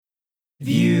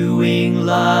Viewing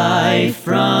life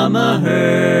from a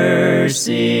hearse,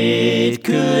 it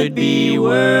could be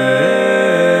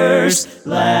worse.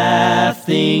 Laugh,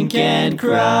 think, and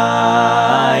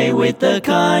cry with the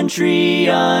country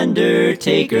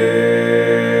undertaker.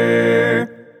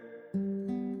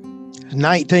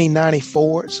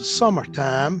 1994, it's the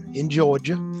summertime in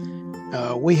Georgia.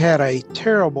 We had a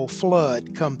terrible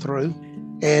flood come through,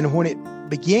 and when it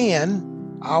began,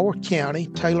 our county,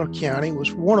 Taylor County,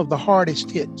 was one of the hardest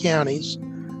hit counties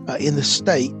in the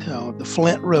state. The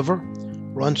Flint River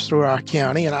runs through our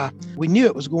county, and we knew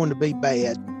it was going to be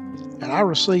bad. And I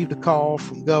received a call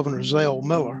from Governor Zell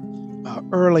Miller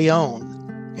early on,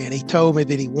 and he told me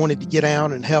that he wanted to get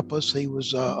out and help us. He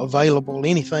was available,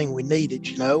 anything we needed,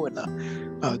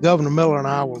 and Governor Miller and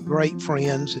I were great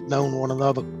friends, had known one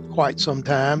another quite some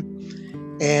time.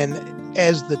 And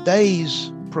as the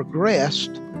days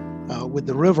progressed, with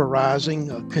the river rising,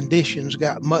 conditions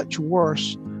got much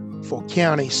worse for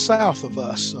counties south of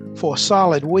us. For a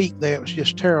solid week there, it was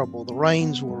just terrible. The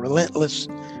rains were relentless,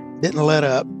 didn't let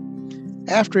up.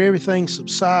 After everything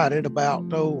subsided, about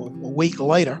a week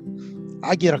later,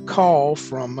 I get a call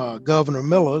from Governor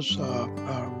Miller's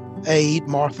aide,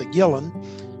 Martha Gillen,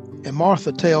 and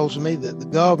Martha tells me that the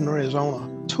governor is on a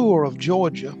tour of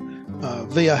Georgia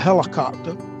via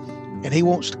helicopter, and he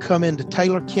wants to come into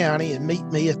Taylor County and meet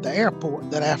me at the airport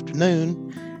that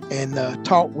afternoon and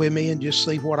talk with me and just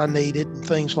see what I needed and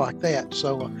things like that.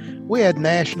 So we had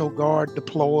National Guard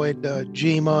deployed,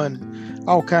 GEMA, and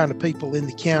all kind of people in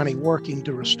the county working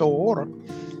to restore order.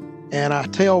 And I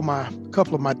tell a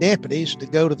couple of my deputies to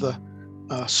go to the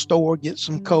store, get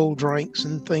some cold drinks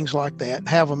and things like that,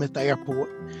 have them at the airport.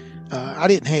 I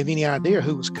didn't have any idea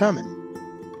who was coming.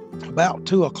 About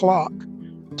 2 o'clock,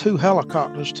 two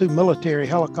military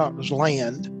helicopters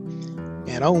land,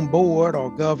 and on board are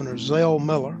Governor Zell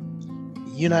Miller,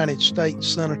 United States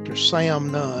Senator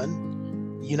Sam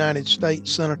Nunn, United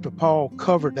States Senator Paul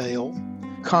Coverdale,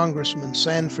 Congressman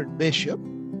Sanford Bishop,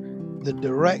 the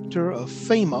Director of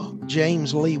FEMA,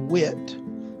 James Lee Witt,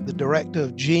 the Director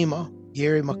of GEMA,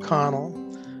 Gary McConnell,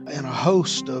 and a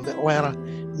host of Atlanta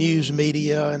news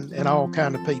media and all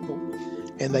kind of people.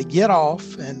 And they get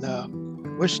off, and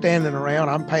we're standing around.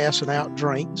 I'm passing out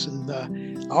drinks, and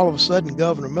all of a sudden,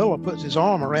 Governor Miller puts his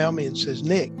arm around me and says,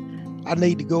 "Nick, I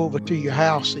need to go over to your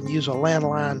house and use a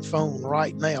landline phone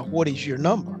right now. What is your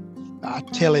number?" I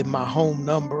tell him my home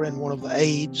number, and one of the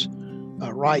aides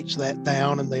writes that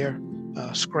down, and they're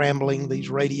scrambling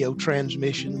these radio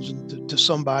transmissions to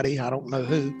somebody, I don't know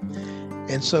who.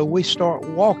 And so we start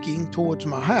walking towards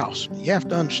my house. You have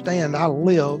to understand, I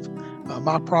live,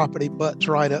 my property butts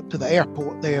right up to the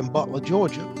airport there in Butler,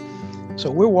 Georgia. So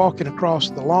we're walking across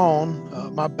the lawn,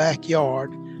 my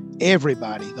backyard,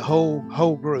 everybody, the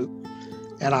whole group.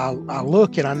 And I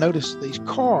look and I notice these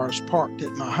cars parked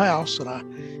at my house, and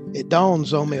it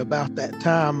dawns on me about that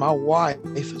time. My wife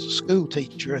is a school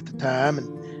teacher at the time, and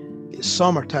it's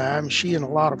summertime. She and a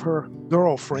lot of her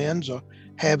girlfriends are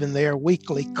having their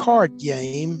weekly card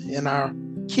game in our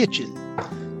kitchen.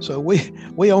 So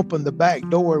we open the back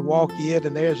door and walk in,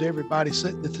 and there's everybody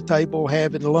sitting at the table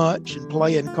having lunch and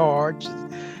playing cards.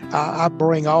 And I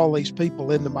bring all these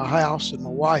people into my house, and my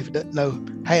wife doesn't know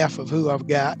half of who I've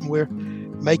got, and we're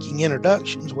making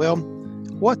introductions. Well,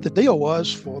 what the deal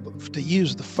was to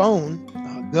use the phone,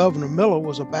 Governor Miller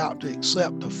was about to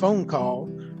accept a phone call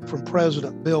from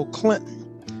President Bill Clinton.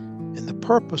 And the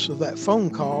purpose of that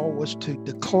phone call was to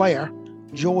declare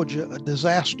Georgia a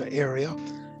disaster area.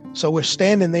 So we're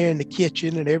standing there in the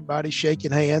kitchen, and everybody's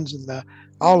shaking hands, and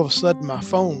all of a sudden my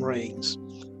phone rings.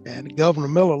 And Governor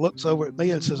Miller looks over at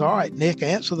me and says, "All right, Nick,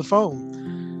 answer the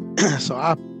phone." So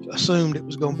I assumed it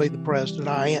was going to be the president.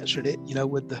 I answered it,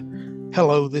 with the,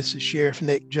 "Hello, this is Sheriff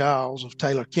Nick Giles of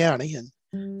Taylor County."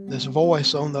 And this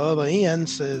voice on the other end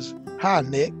says, "Hi,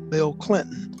 Nick, Bill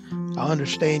Clinton. I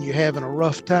understand you're having a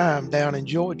rough time down in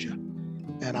Georgia."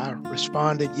 And I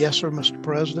responded, "Yes, sir, Mr.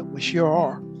 President, we sure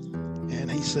are." And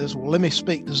he says, "Well, let me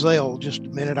speak to Zell just a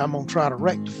minute. I'm going to try to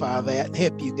rectify that and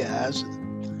help you guys."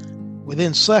 And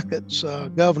within seconds,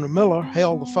 Governor Miller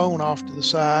held the phone off to the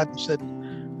side and said,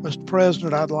 "Mr.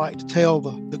 President, I'd like to tell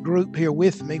the group here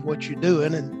with me what you're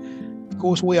doing." And of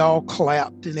course, we all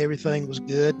clapped and everything was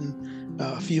good. And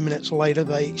a few minutes later,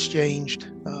 they exchanged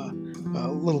a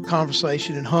little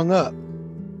conversation and hung up.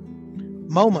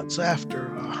 Moments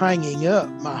after hanging up,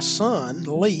 my son,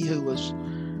 Lee, who was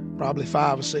probably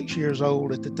 5 or 6 years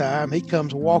old at the time, he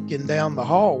comes walking down the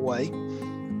hallway,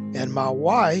 and my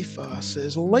wife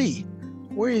says, "Lee,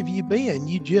 where have you been?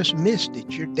 You just missed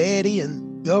it. Your daddy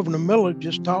and Governor Miller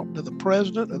just talked to the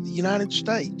President of the United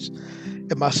States."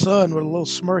 And my son, with a little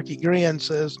smirky grin,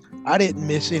 says, I didn't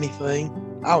miss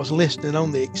anything. I was listening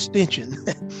on the extension.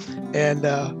 And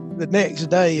the next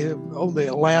day on the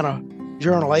Atlanta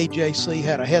Journal, AJC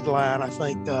had a headline, I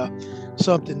think,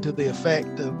 something to the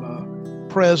effect of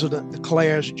President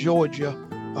declares Georgia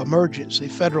emergency,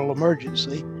 federal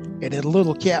emergency. And in a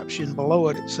little caption below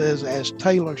it, it says, as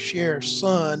Taylor Sheriff's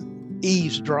son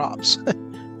eavesdrops.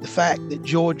 The fact that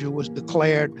Georgia was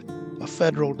declared a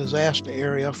federal disaster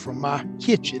area from my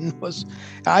kitchen was,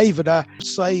 I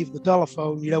saved the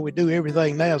telephone. You know, we do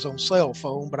everything now is on cell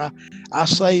phone, but I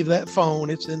saved that phone.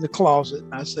 It's in the closet.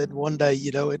 And I said, one day,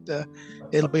 you know,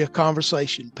 it'll be a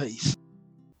conversation piece.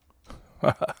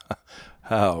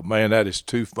 Oh, man, that is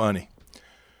too funny.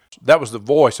 That was the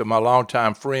voice of my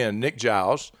longtime friend, Nick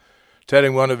Giles,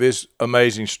 telling one of his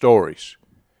amazing stories.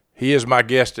 He is my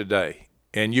guest today,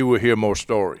 and you will hear more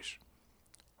stories.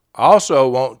 I also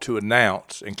want to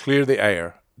announce and clear the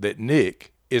air that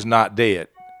Nick is not dead.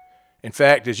 In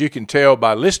fact, as you can tell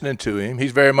by listening to him,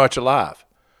 he's very much alive.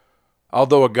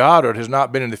 Although a Goddard has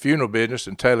not been in the funeral business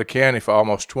in Taylor County for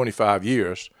almost 25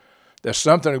 years, there's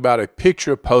something about a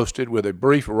picture posted with a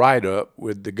brief write-up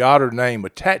with the Goddard name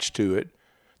attached to it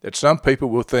that some people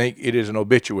will think it is an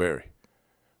obituary.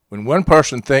 When one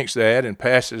person thinks that and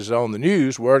passes on the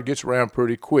news, word gets around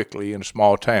pretty quickly in a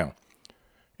small town.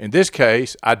 In this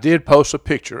case, I did post a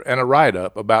picture and a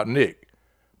write-up about Nick,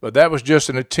 but that was just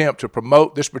an attempt to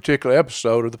promote this particular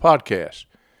episode of the podcast.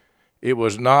 It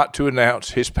was not to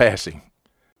announce his passing.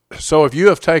 So if you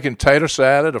have taken tater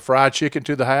salad or fried chicken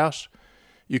to the house,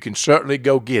 you can certainly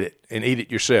go get it and eat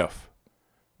it yourself.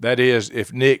 That is,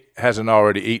 if Nick hasn't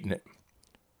already eaten it.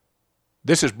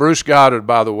 This is Bruce Goddard,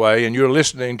 by the way, and you're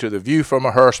listening to the View from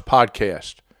a Hearse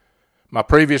podcast. My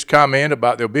previous comment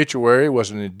about the obituary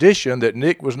was an addition that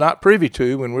Nick was not privy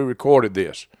to when we recorded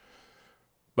this.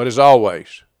 But as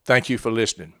always, thank you for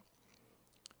listening.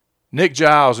 Nick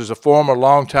Giles is a former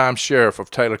longtime sheriff of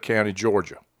Taylor County,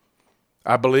 Georgia.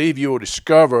 I believe you will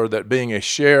discover that being a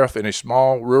sheriff in a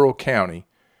small rural county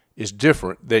is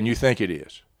different than you think it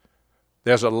is.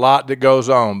 There's a lot that goes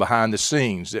on behind the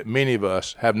scenes that many of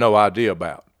us have no idea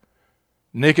about.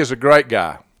 Nick is a great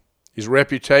guy. His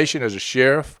reputation as a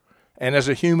sheriff and as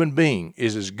a human being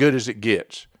is as good as it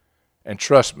gets. And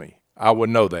trust me, I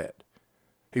would know that.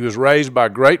 He was raised by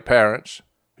great parents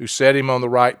who set him on the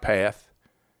right path,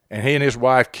 and he and his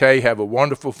wife Kay have a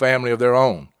wonderful family of their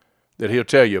own that he'll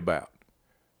tell you about.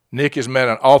 Nick has met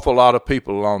an awful lot of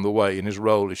people along the way in his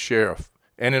role as sheriff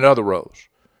and in other roles.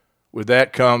 With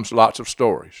that comes lots of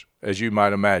stories, as you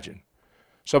might imagine.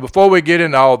 So before we get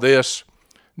into all this,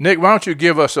 Nick, why don't you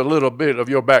give us a little bit of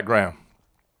your background?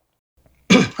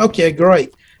 Okay,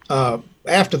 great.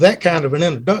 After that kind of an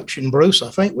introduction, Bruce, I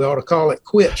think we ought to call it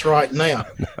quits right now.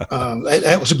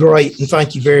 That was great, and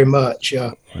thank you very much.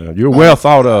 You're well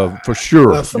thought of, for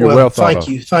sure. You're well thought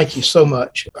of. Thank you so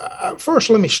much. First,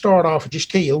 let me start off and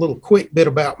just tell you a little quick bit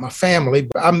about my family.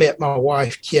 I met my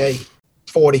wife, Kay,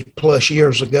 40 plus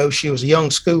years ago. She was a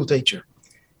young school teacher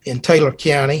in Taylor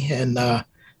County, and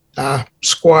I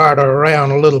squired her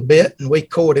around a little bit, and we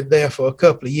courted there for a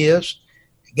couple of years.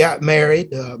 Got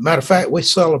married. Matter of fact, we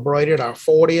celebrated our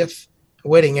 40th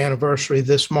wedding anniversary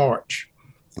this March.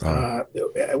 Wow.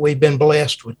 We've been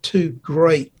blessed with two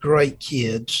great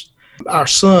kids. Our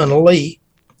son, Lee,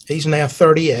 he's now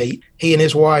 38. He and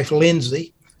his wife,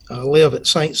 Lindsay, live at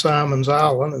St. Simon's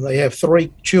Island, and they have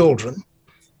 3 children.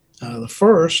 The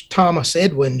first, Thomas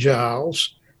Edwin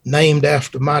Giles, named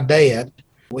after my dad.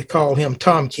 We call him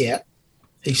Tomcat.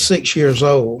 He's 6 years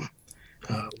old.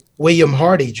 William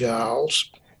Hardy Giles,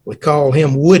 we call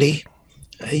him Woody.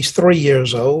 He's 3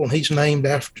 years old, and he's named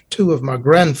after 2 of my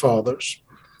grandfathers.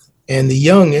 And the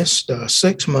youngest,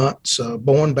 6 months,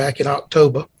 born back in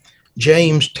October,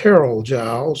 James Terrell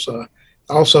Giles,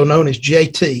 also known as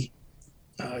JT.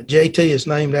 JT is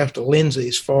named after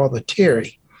Lindsay's father,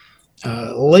 Terry.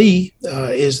 Lee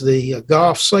is the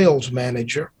golf sales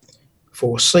manager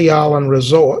for Sea Island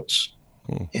Resorts.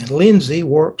 And Lindsay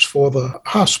works for the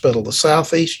hospital, the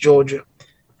Southeast Georgia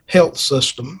Health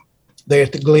System, there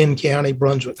at the Glenn County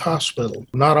Brunswick Hospital.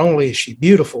 Not only is she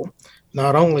beautiful,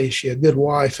 not only is she a good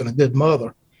wife and a good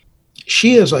mother,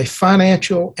 she is a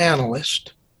financial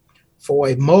analyst for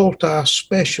a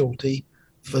multi-specialty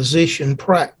physician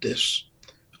practice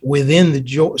within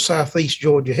the Southeast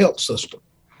Georgia Health System.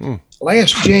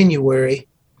 Last January,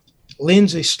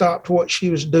 Lindsay stopped what she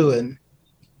was doing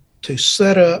to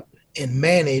set up and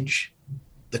manage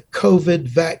the COVID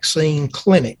vaccine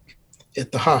clinic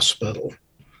at the hospital.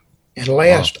 And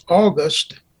last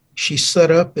August, she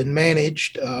set up and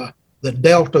managed the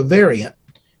Delta variant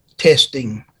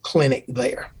testing clinic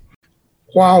there.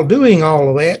 While doing all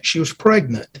of that, she was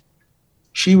pregnant.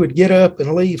 She would get up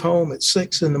and leave home at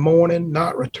 6 in the morning,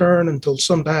 not return until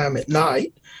sometime at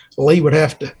night. Lee would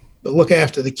have to look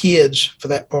after the kids for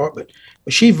that part, but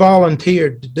she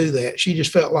volunteered to do that. She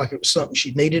just felt like it was something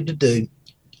she needed to do.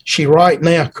 She right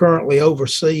now currently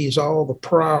oversees all the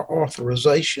prior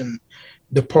authorization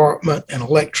department and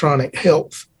electronic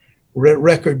health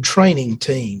record training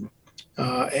team.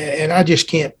 And I just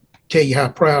can't tell you how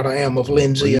proud I am of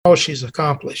Lindsay, all she's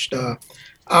accomplished.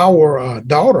 Our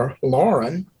daughter,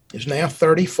 Lauren, is now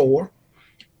 34.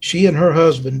 She and her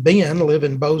husband, Ben, live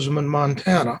in Bozeman,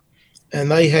 Montana, and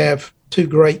they have two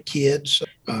great kids.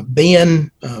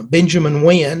 Benjamin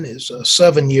Wynn is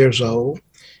 7 years old,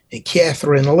 and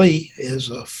Catherine Lee is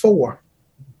 4.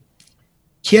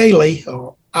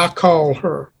 Kaylee, I call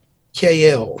her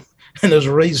KL, and there's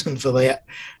a reason for that.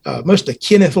 Mr.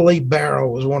 Kenneth Lee Barrow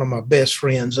was one of my best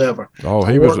friends ever. Oh,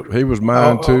 he was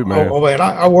mine too, man. Man,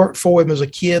 I worked for him as a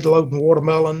kid loading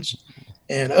watermelons,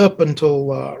 and up until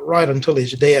right until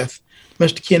his death,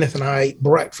 Mr. Kenneth and I ate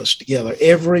breakfast together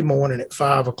every morning at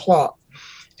 5 o'clock.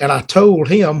 And I told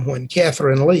him when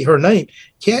Catherine Lee, her name,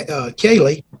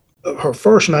 Kaylee, her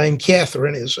first name,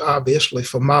 Catherine, is obviously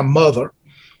for my mother,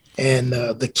 and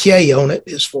the K on it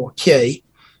is for Kay,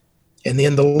 and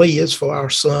then the Lee is for our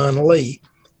son Lee,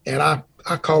 and I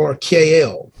call her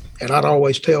KL. And I'd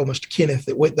always tell Mr. Kenneth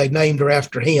that they named her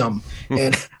after him,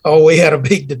 and we had a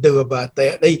big to do about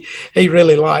that. He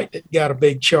really liked it, got a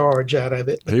big charge out of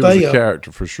it. But he was a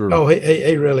character for sure. Oh,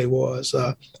 he really was.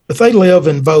 But they live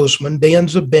in Bozeman.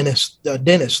 Ben's a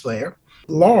dentist there.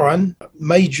 Lauren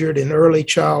majored in early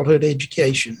childhood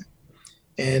education,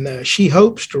 and she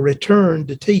hopes to return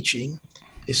to teaching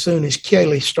as soon as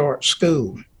Kaylee starts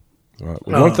school. Right.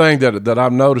 Well, one thing that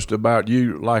I've noticed about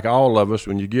you, like all of us,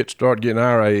 when you start getting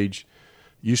our age,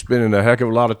 you spending a heck of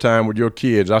a lot of time with your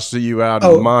kids. I see you out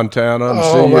in Montana and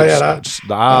see you at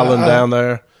the island down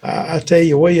there. I tell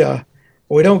you,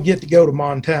 we don't get to go to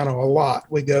Montana a lot.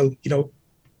 We go, 2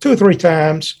 or 3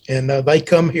 times, and they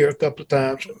come here a couple of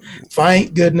times.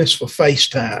 Thank goodness for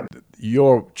FaceTime.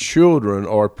 Your children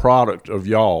are a product of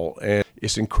y'all, and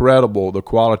it's incredible the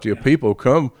quality of people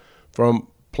come from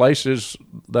places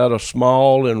that are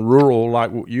small and rural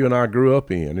like you and I grew up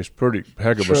in. It's pretty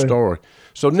heck of a story.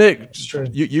 So, Nick,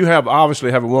 you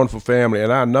obviously have a wonderful family,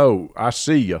 and I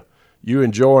see you. You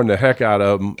enjoying the heck out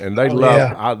of them, and they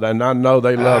and I know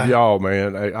they love y'all,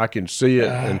 man. I can see it.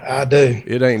 And I do.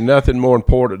 It ain't nothing more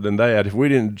important than that. If we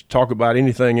didn't talk about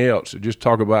anything else, just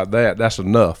talk about that, that's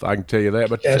enough. I can tell you that.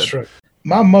 But that's right.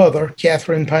 My mother,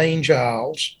 Catherine Payne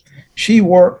Giles, she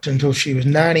worked until she was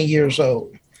 90 years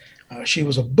old. She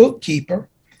was a bookkeeper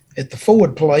at the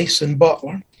Ford Place in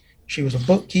Butler. She was a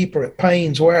bookkeeper at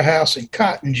Payne's Warehouse in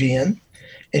Cotton Gin.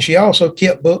 And she also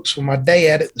kept books for my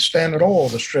dad at the Standard Oil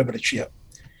Distributorship.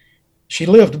 She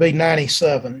lived to be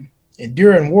 97. And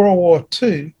during World War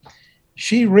II,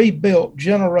 she rebuilt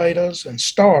generators and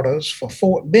starters for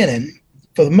Fort Benning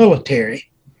for the military.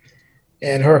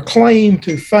 And her claim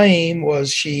to fame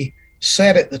was she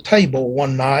sat at the table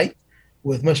one night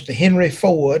with Mr. Henry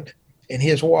Ford and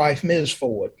his wife, Ms.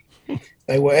 Ford.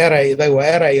 They were at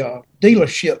a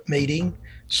dealership meeting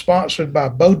sponsored by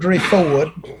Beaudry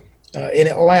Ford in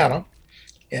Atlanta.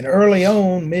 And early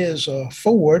on, Ms.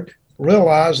 Ford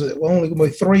realized that there were only going to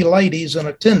be 3 ladies in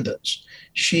attendance,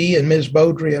 she and Ms.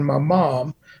 Beaudry and my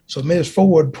mom. So Ms.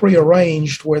 Ford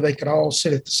prearranged where they could all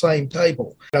sit at the same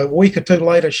table. A week or 2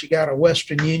 later, she got a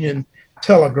Western Union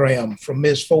telegram from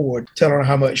Ms. Ford telling her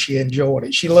how much she enjoyed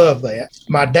it. She loved that.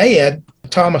 My dad,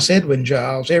 Thomas Edwin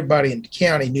Giles, everybody in the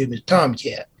county knew him as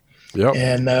Tomcat. Yep.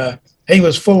 And he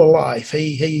was full of life.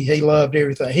 He loved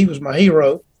everything. He was my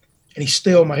hero, and he's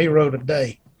still my hero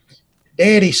today.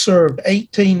 Daddy served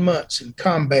 18 months in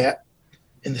combat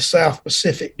in the South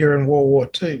Pacific during World War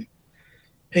II.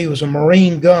 He was a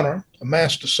Marine gunner, a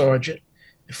master sergeant,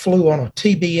 and flew on a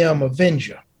TBM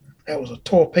Avenger. That was a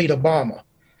torpedo bomber.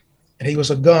 And he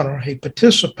was a gunner. He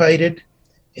participated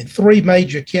in 3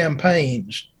 major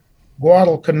campaigns,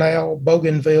 Guadalcanal,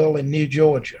 Bougainville, and New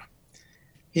Georgia.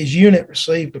 His unit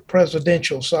received a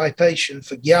presidential citation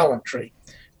for gallantry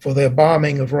for their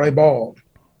bombing of Rabaul.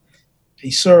 He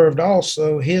served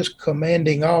also, his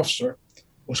commanding officer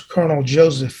was Colonel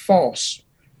Joseph Foss,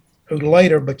 who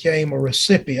later became a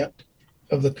recipient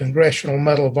of the Congressional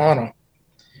Medal of Honor.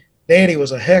 Daddy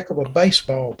was a heck of a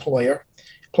baseball player.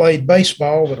 Played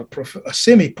baseball with a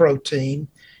semi-pro team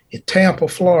in Tampa,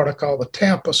 Florida called the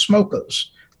Tampa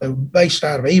Smokers. They were based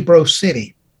out of Ebro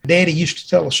City. Daddy used to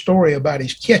tell a story about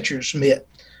his catcher's mitt.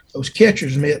 Those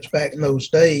catcher's mitts back in those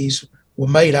days were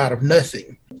made out of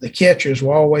nothing. the catchers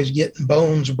were always getting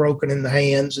bones broken in the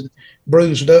hands and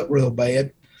bruised up real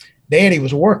bad. Daddy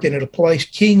was working at a place,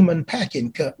 Kingman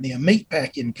Packing Company, a meat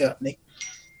packing company,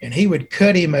 and he would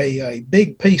cut him a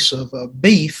big piece of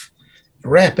beef,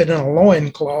 wrap it in a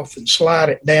loincloth, and slide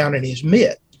it down in his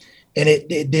mitt. And it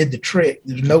did the trick.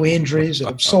 There was no injuries. It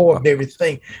absorbed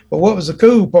everything. But what was the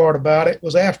cool part about it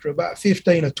was after about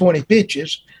 15 or 20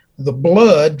 pitches, the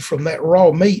blood from that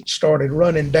raw meat started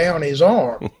running down his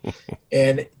arm.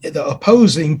 And the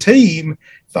opposing team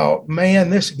thought, man,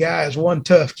 this guy is one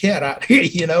tough cat out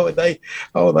here, and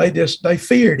they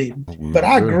feared him. But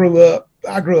I grew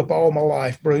up all my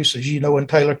life, Bruce, as you know, in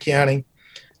Taylor County.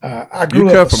 I grew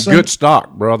up. You come from good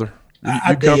stock, brother.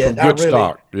 You come from good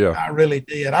stock. Yeah. I really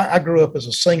did. I grew up as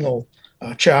a single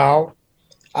child.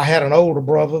 I had an older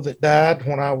brother that died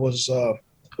when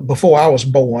before I was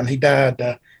born. He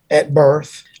died at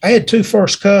birth. I had two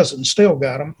first cousins, still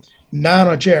got them,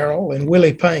 Nana Gerald and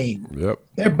Willie Payne. Yep.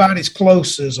 Everybody's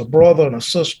close as a brother and a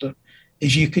sister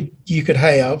as you could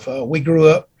have. We grew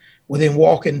up within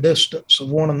walking distance of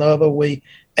one another. We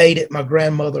ate at my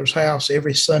grandmother's house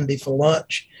every Sunday for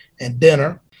lunch and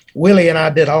dinner. Willie and I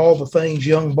did all the things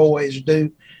young boys do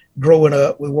growing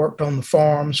up. We worked on the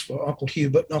farms for Uncle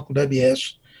Hubert and Uncle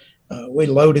W.S. We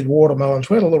loaded watermelons.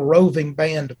 We had a little roving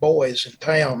band of boys in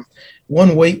town.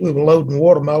 One week we were loading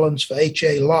watermelons for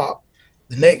H.A. Locke.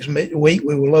 The next week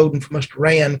we were loading for Mr.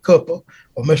 Rand Cooper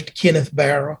or Mr. Kenneth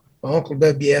Barrow or Uncle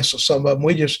W.S. or some of them.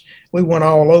 We went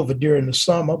all over during the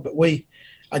summer, but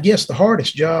I guess the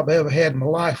hardest job I ever had in my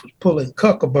life was pulling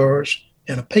cuckaburrs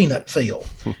in a peanut field.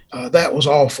 That was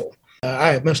awful. I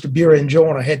had Mr. Buren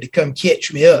Joyner had to come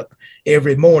catch me up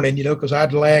every morning, because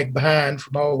I'd lag behind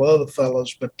from all the other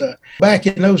fellows. But back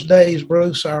in those days,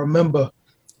 Bruce, I remember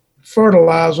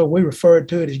fertilizer, we referred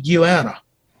to it as guiana.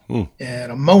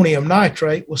 And ammonium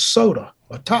nitrate was soda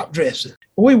or top dressing.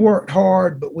 We worked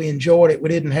hard, but we enjoyed it. We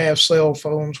didn't have cell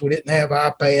phones. We didn't have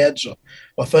iPads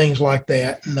or things like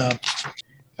that. And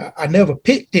I never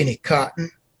picked any cotton,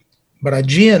 but I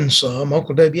ginned some.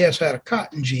 Uncle W.S. had a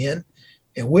cotton gin,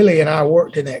 and Willie and I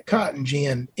worked in that cotton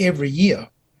gin every year.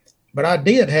 But I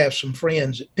did have some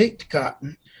friends that picked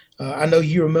cotton. I know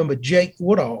you remember Jake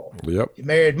Woodall. Yep. He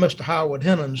married Mr. Howard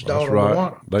Hennon's daughter, right.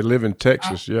 Luana. They live in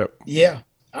Texas, yep. Yeah.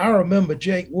 I remember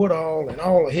Jake Woodall and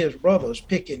all of his brothers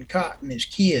picking cotton as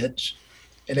kids,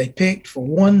 and they picked for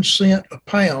 1 cent a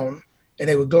pound, and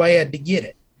they were glad to get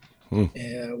it.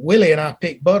 Willie and I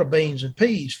picked butter beans and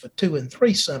peas for 2 and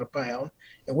 3 cents a pound,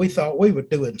 and we thought we were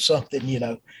doing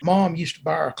something. Mom used to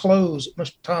buy our clothes at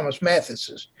Mr. Thomas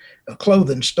Mathis's, a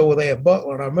clothing store there at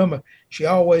Butler. And I remember she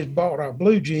always bought our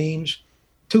blue jeans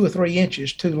 2 or 3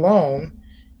 inches too long,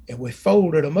 and we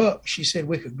folded them up. She said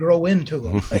we could grow into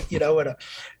them,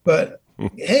 but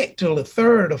heck, till the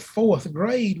 3rd or 4th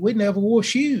grade, we never wore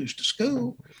shoes to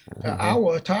school.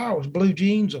 Our attire was blue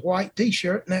jeans, a white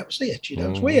T-shirt, and that was it.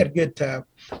 So we had a good time.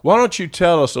 Why don't you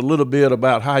tell us a little bit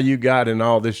about how you got in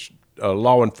all this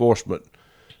law enforcement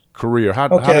career? How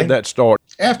did that start?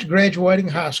 After graduating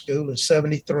high school in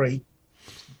 73,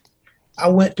 I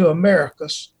went to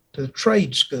Americus to the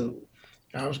trade school.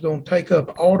 I was going to take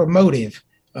up automotive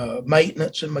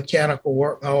maintenance and mechanical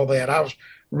work and all that. I was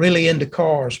really into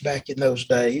cars back in those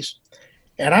days.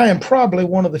 And I am probably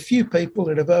one of the few people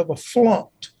that have ever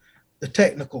flunked the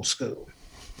technical school.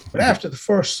 But after the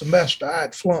first semester, I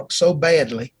had flunked so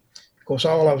badly. Of course,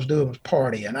 all I was doing was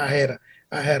partying. I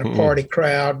had a party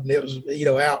crowd, and it was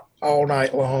out all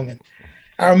night long. And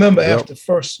I remember after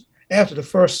the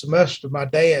first semester, my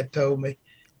dad told me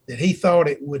that he thought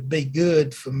it would be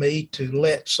good for me to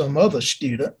let some other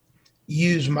student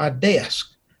use my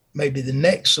desk, maybe the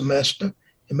next semester,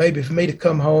 and maybe for me to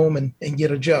come home and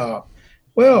get a job.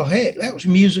 Well, heck, that was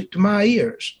music to my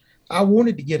ears. I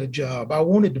wanted to get a job. I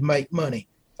wanted to make money.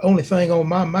 The only thing on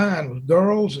my mind was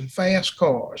girls and fast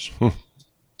cars.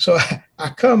 So I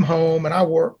come home and I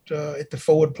worked at the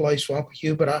Ford place for Uncle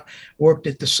Hubert. I worked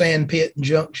at the sand pit in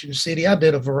Junction City. I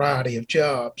did a variety of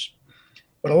jobs.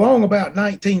 But along about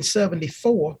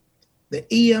 1974, the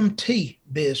EMT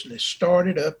business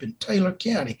started up in Taylor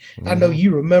County. I know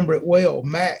you remember it well.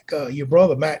 Mac, your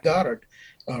brother, Mac Goddard,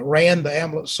 ran the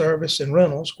ambulance service and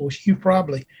rentals. Of course, you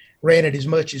probably ran it as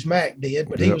much as Mac did,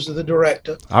 but he was the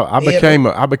director. I became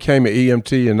an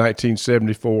EMT in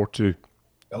 1974 too.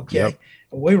 Okay. Yep.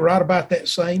 We were right about that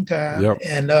same time. Yep.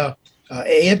 And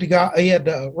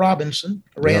Ed Robinson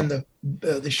ran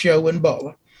the show in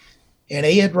Butler. And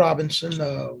Ed Robinson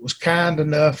was kind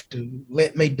enough to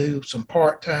let me do some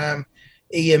part-time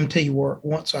EMT work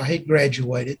once I had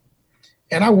graduated.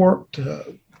 And I worked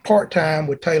part-time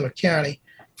with Taylor County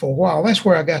for a while. That's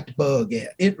where I got the bug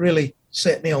at. It really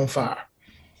set me on fire.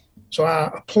 So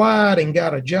I applied and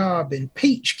got a job in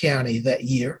Peach County that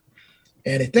year.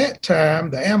 And at that time,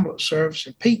 the ambulance service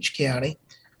in Peach County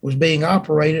was being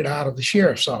operated out of the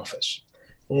sheriff's office.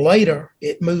 Later,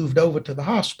 it moved over to the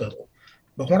hospital.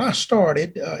 But when I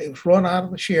started, it was run out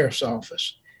of the sheriff's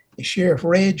office. And Sheriff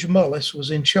Reg Mullis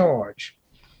was in charge.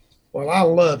 Well, I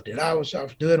loved it. I was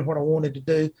doing what I wanted to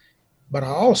do, but I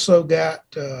also got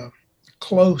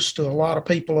close to a lot of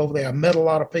people over there. I met a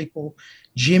lot of people: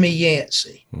 Jimmy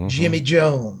Yancey, Jimmy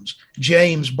Jones,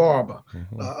 James Barber,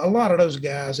 a lot of those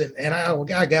guys. And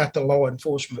I got the law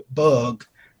enforcement bug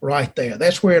right there.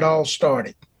 That's where it all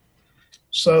started.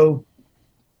 So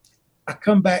I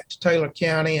come back to Taylor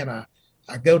County, and I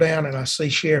go down and I see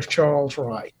Sheriff Charles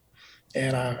Wright.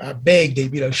 And I begged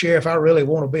him, Sheriff, I really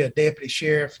want to be a deputy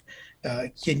sheriff.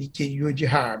 Would you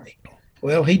hire me?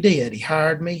 Well, he did. He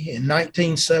hired me in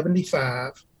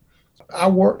 1975. I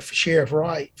worked for Sheriff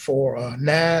Wright for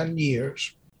 9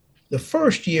 years. The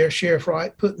first year, Sheriff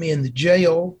Wright put me in the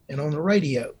jail and on the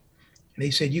radio. And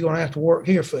he said, you're going to have to work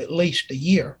here for at least a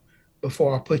year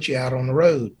before I put you out on the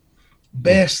road.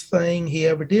 Best thing he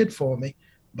ever did for me,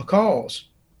 because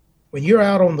when you're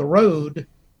out on the road,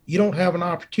 you don't have an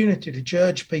opportunity to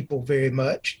judge people very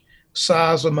much,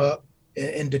 size them up,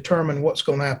 and determine what's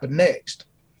going to happen next.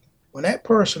 When that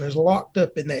person is locked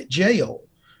up in that jail,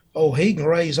 he can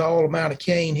raise all amount of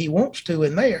cane he wants to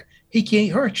in there. He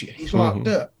can't hurt you. He's locked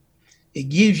up. It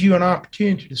gives you an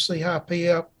opportunity to see how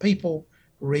people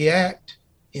react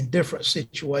in different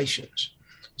situations.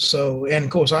 So, and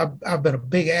of course, I've been a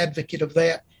big advocate of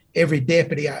that. Every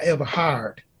deputy I ever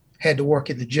hired had to work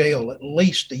in the jail at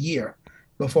least a year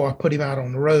before I put him out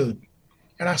on the road.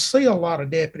 And I see a lot of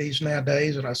deputies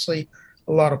nowadays, and I see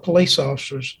a lot of police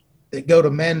officers that go to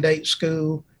mandate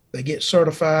school, they get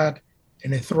certified,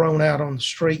 and they're thrown out on the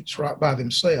streets right by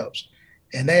themselves.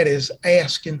 And that is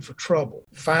asking for trouble.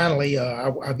 Finally,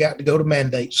 I got to go to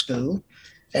mandate school.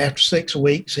 After 6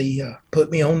 weeks, he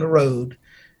put me on the road.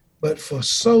 But for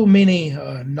so many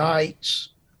nights,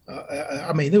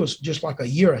 there was just like a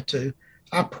year or two,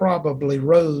 I probably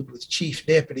rode with Chief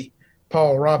Deputy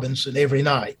Paul Robinson every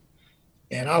night.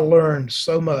 And I learned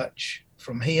so much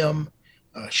from him,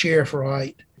 Sheriff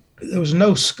Wright. There was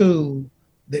no school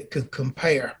that could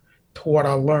compare to what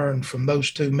I learned from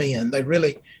those two men. They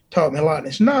really taught me a lot. And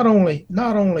it's not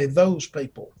only those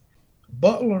people.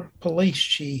 Butler Police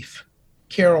Chief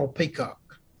Carol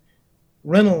Peacock,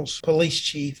 Reynolds Police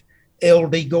Chief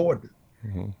L.D. Gordon.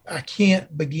 I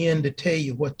can't begin to tell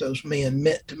you what those men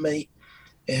meant to me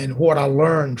and what I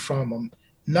learned from them.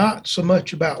 Not so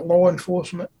much about law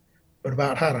enforcement, but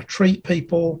about how to treat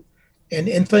people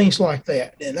and things like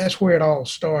that. And that's where it all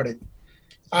started.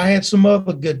 I had some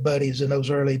other good buddies in those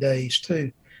early days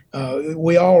too.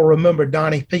 We all remember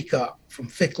Donnie Peacock from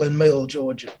Ficklin Mill,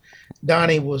 Georgia.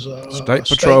 Donnie was a state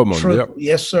patrolman. Yep.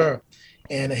 Yes, sir.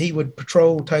 And he would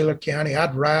patrol Taylor County.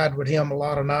 I'd ride with him a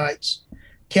lot of nights.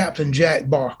 Captain Jack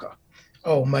Barker.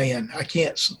 Oh man,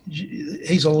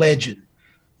 he's a legend.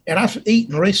 And I've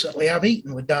eaten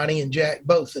with Donnie and Jack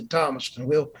both in Thomaston.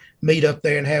 We'll meet up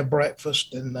there and have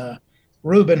breakfast. And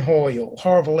Reuben Hoyle,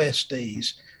 Harville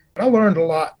Estes. I learned a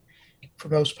lot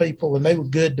from those people, and they were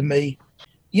good to me.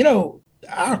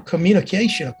 Our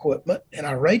communication equipment and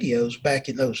our radios back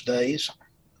in those days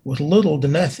was little to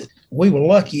nothing. We were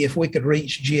lucky if we could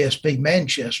reach GSP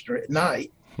Manchester at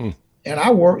night. And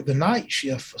I worked the night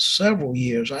shift for several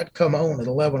years. I'd come on at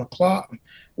 11 o'clock and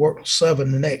work till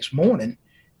 7 the next morning.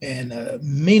 And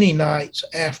many nights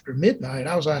after midnight,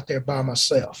 I was out there by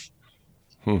myself.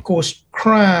 Of course,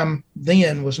 crime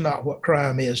then was not what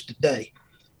crime is today.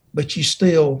 But you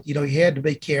still, you had to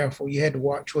be careful. You had to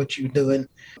watch what you were doing.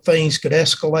 Things could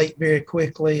escalate very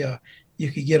quickly.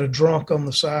 You could get a drunk on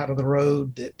the side of the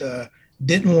road that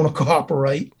didn't want to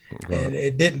cooperate and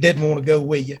it didn't want to go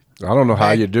with you. I don't know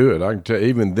how you do it. I can tell.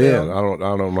 Even then, I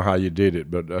don't know how you did it.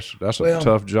 But that's a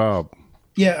tough job.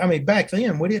 Yeah, back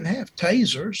then we didn't have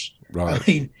tasers.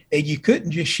 Right. And you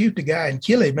couldn't just shoot the guy and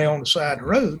kill him on the side of the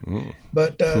road.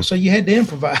 But so you had to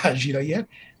improvise.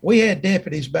 We had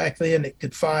deputies back then that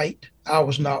could fight. I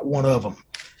was not one of them.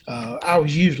 I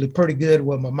was usually pretty good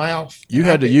with my mouth. You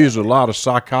had to use a lot of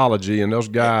psychology, and those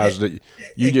guys that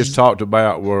you just talked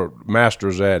about were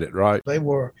masters at it, right? They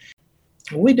were.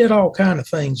 We did all kind of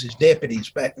things as deputies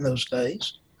back in those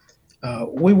days.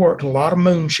 We worked a lot of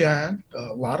moonshine,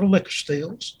 a lot of liquor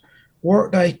steals,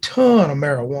 worked a ton of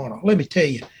marijuana. Let me tell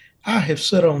you, I have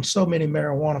sit on so many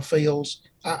marijuana fields,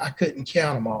 I couldn't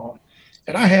count them all.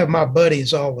 And I have my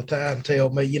buddies all the time tell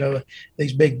me,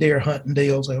 these big deer hunting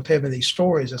deals, they'll tell me these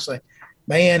stories. I say,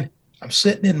 man, I'm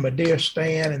sitting in my deer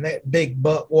stand and that big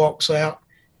buck walks out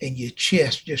and your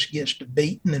chest just gets to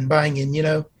beating and banging,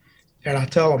 And I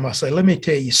tell them, I say, let me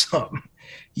tell you something.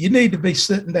 You need to be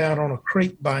sitting down on a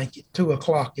creek bank at 2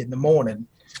 o'clock in the morning,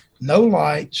 no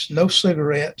lights, no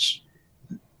cigarettes.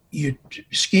 You're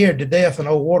scared to death an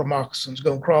old water moccasin's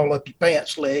going to crawl up your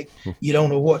pants leg. You don't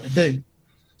know what to do.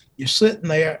 You're sitting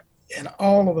there, and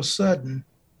all of a sudden,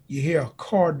 you hear a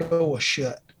car door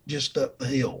shut just up the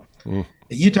hill.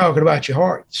 You're talking about your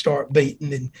heart start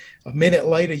beating, and a minute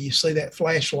later, you see that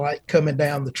flashlight coming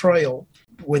down the trail.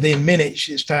 Within minutes,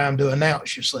 it's time to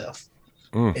announce yourself.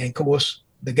 And of course,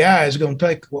 the guy is going to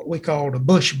take what we call the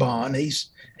bush bond.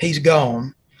 He's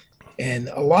gone, and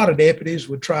a lot of deputies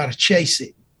would try to chase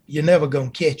it. You're never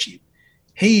going to catch him.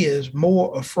 He is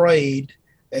more afraid.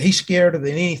 He's scared than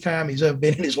any time he's ever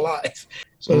been in his life.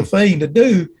 So the thing to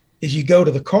do is you go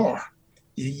to the car.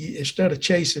 You, instead of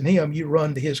chasing him, you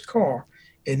run to his car.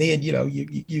 And then,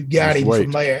 you got him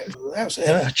from there. That was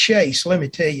a chase, let me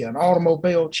tell you, an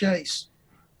automobile chase.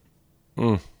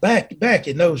 Back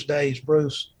in those days,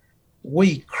 Bruce,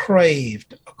 we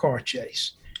craved a car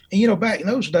chase. And, back in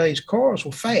those days, cars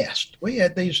were fast. We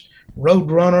had these road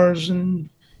runners and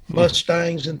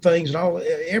Mustangs and things, and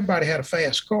everybody had a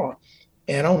fast car.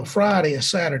 And on a Friday or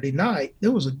Saturday night,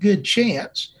 there was a good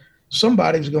chance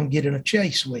somebody was going to get in a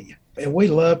chase with you. And we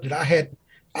loved it. I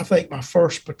think my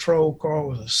first patrol car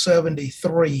was a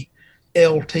 73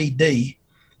 LTD,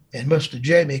 and Mr.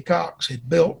 Jamie Cox had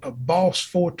built a Boss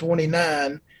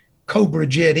 429 Cobra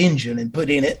jet engine and put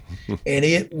in it, and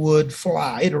it would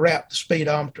fly. It wrapped the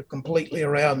speedometer completely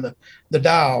around the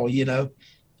dial,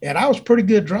 And I was a pretty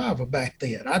good driver back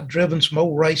then. I'd driven some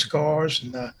old race cars,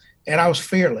 and I was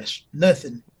fearless.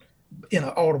 Nothing in an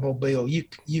automobile.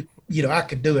 I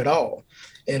could do it all.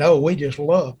 And we just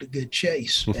loved a good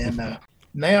chase. And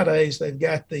nowadays they've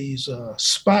got these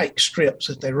spike strips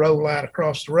that they roll out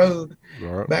across the road.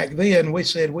 Right. Back then we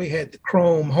said we had the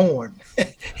chrome horn.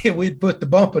 We'd put the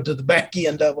bumper to the back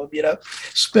end of them,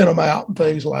 spin them out and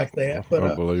things like that. But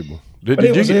unbelievable.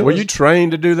 Were you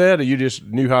trained to do that, or you just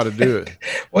knew how to do it?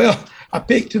 Well, I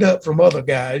picked it up from other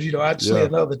guys. I'd see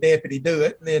another deputy do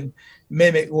it and then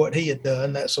mimic what he had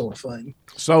done, that sort of thing.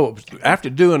 So after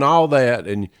doing all that,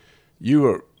 and you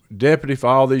were deputy for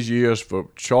all these years for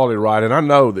Charlie Wright, and I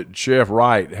know that Sheriff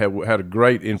Wright had a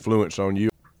great influence on you.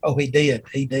 Oh, he did.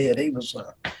 He was,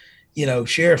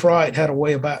 Sheriff Wright had a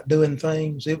way about doing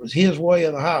things. It was his way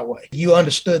or the highway. You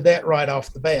understood that right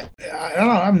off the bat.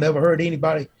 I've never heard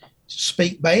anybody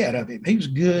speak bad of him. He was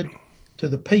good to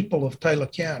the people of Taylor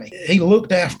County. He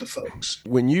looked after folks.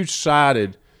 When you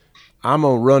decided, I'm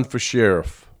going to run for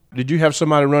sheriff, did you have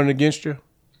somebody running against you?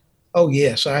 Oh,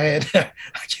 yes, I had. I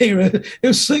can't remember. It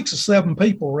was 6 or 7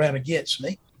 people ran against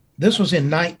me. This was in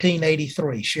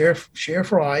 1983.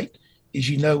 Sheriff Wright, as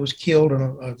you know, was killed in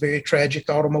a very tragic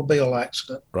automobile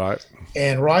accident. Right.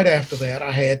 And right after that,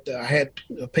 I had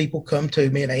people come to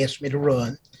me and ask me to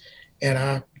run. And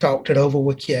I talked it over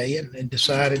with Kay and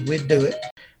decided we'd do it.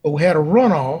 But we had a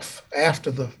runoff after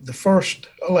the first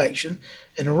election,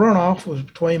 and the runoff was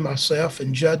between myself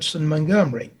and Judson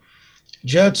Montgomery.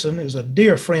 Judson is a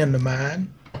dear friend of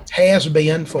mine, has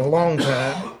been for a long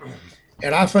time.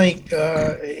 And I think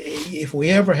if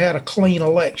we ever had a clean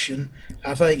election,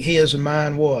 I think his and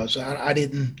mine was. I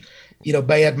didn't,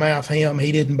 badmouth him.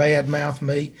 He didn't badmouth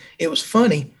me. It was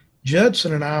funny.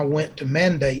 Judson and I went to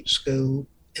mandate school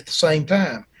at the same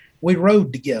time. We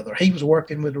rode together. He was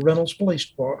working with the Reynolds Police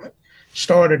Department,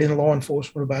 started in law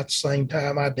enforcement about the same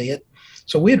time I did.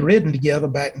 So we had ridden together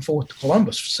back and forth to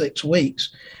Columbus for 6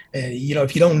 weeks. And,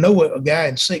 if you don't know a guy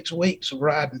in 6 weeks of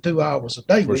riding 2 hours a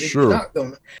day with him, you're not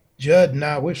going to. Judd and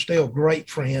I, we're still great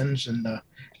friends, and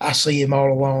I see him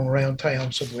all along around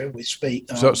town somewhere we speak.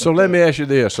 So let me ask you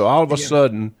this. So all of a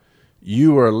sudden,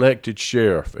 you were elected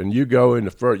sheriff, and you go in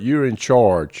you're in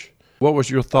charge. What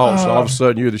was your thoughts? All of a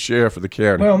sudden, you're the sheriff of the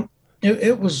county. Well,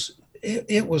 it was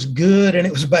good and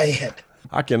it was bad.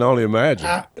 I can only imagine.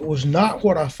 It was not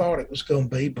what I thought it was going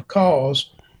to be,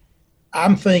 because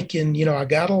I'm thinking, I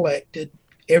got elected,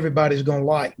 everybody's going to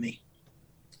like me.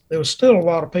 There was still a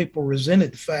lot of people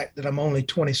resented the fact that I'm only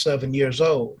 27 years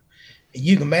old. And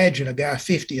you can imagine a guy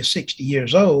 50 or 60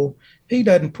 years old, he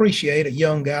doesn't appreciate a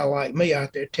young guy like me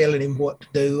out there telling him what to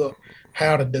do or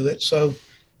how to do it. So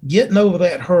getting over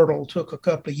that hurdle took a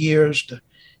couple of years to,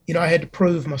 I had to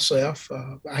prove myself.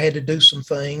 I had to do some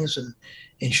things and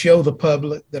show the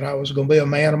public that I was going to be a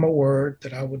man of my word,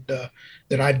 that I would,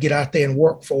 that I'd get out there and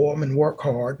work for them and work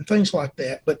hard and things like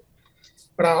that. But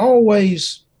I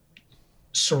always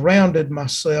surrounded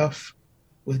myself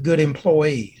with good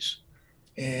employees.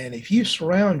 And if you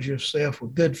surround yourself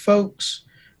with good folks,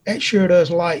 that sure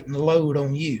does lighten the load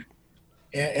on you.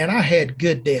 and I had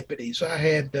good deputies. I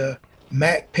had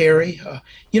Mac Perry.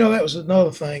 That was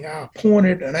another thing. I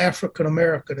appointed an African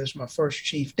American as my first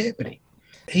chief deputy.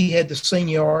 He had the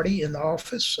seniority in the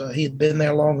office. He had been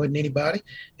there longer than anybody,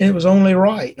 and it was only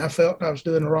right. And I felt I was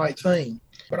doing the right thing.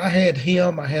 But I had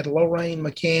him. I had Lorraine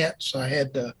McCants. I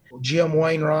had Jim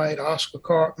Wainwright, Oscar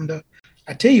Carpenter.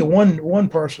 I tell you, one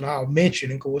person I'll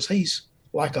mention, of course, he's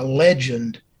like a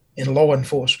legend in law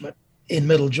enforcement in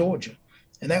Middle Georgia,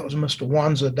 and that was Mr.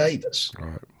 Wanza Davis.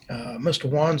 Right. Mr.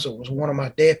 Wanza was one of my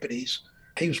deputies.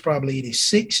 He was probably in his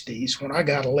 60s when I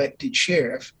got elected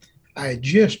sheriff. I had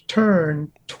just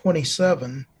turned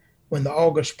 27 when the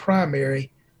August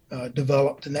primary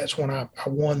developed, and that's when I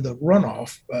won the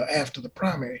runoff after the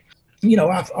primary.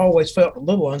 I've always felt a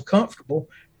little uncomfortable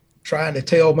trying to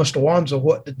tell Mr. Wanza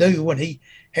what to do when he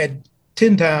had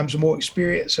 10 times more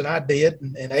experience than I did,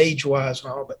 and age-wise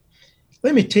and all. But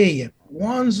let me tell you,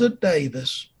 Wanza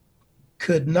Davis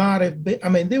could not have been,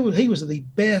 he was the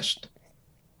best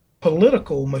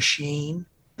political machine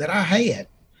that I had.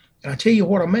 And I tell you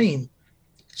what I mean.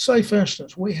 Say, for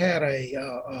instance, we had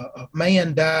a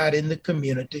man died in the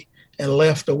community and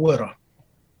left a widow.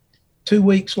 2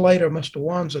 weeks later, Mr.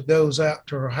 Wanza goes out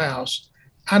to her house.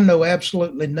 I know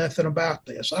absolutely nothing about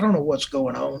this. I don't know what's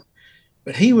going on,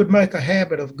 but he would make a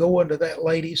habit of going to that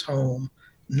lady's home,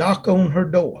 knock on her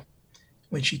door.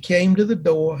 When she came to the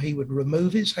door, he would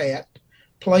remove his hat,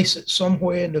 place it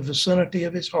somewhere in the vicinity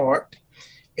of his heart,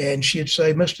 and she'd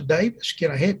say, "Mr. Davis,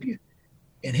 can I help you?"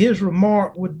 And his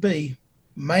remark would be,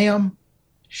 "Ma'am,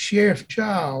 Sheriff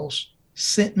Giles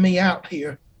sent me out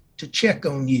here to check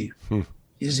on you.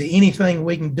 Is there anything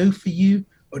we can do for you,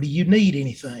 or do you need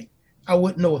anything?" I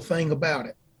wouldn't know a thing about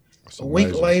it. A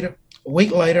week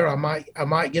later, I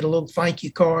might get a little thank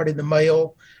you card in the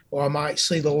mail, or I might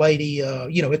see the lady,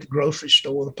 at the grocery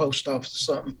store, the post office,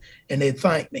 or something, and they'd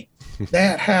thank me.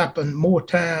 That happened more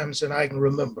times than I can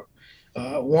remember.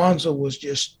 Wanza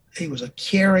he was a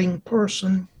caring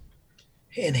person,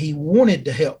 and he wanted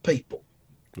to help people.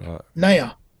 Right.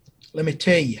 Now, let me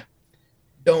tell you,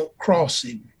 don't cross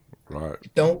him. Right.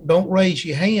 Don't raise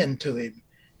your hand to him,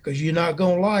 because you're not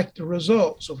going to like the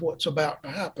results of what's about to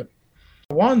happen.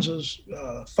 Wanza's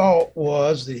thought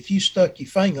was that if you stuck your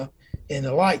finger in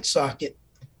the light socket,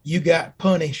 you got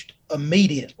punished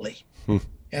immediately.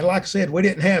 And like I said, we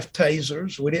didn't have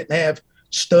tasers, we didn't have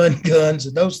stun guns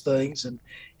and those things.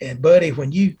 And buddy,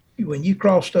 when you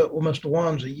crossed up with Mr.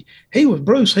 Wanza,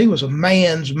 he was a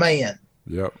man's man.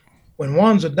 Yep. When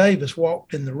Wanza Davis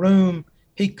walked in the room,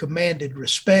 he commanded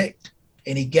respect,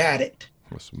 and he got it.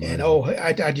 And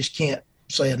I just can't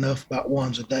say enough about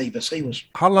Wanza Davis. He was.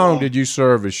 How long did you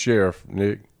serve as sheriff,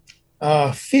 Nick?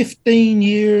 15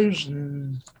 years,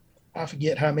 and I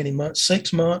forget how many months,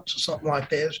 6 months or something like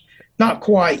that. Not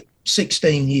quite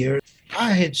 16 years.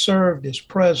 I had served as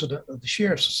president of the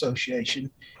Sheriff's Association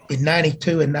in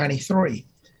 92 and 93.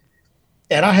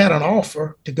 And I had an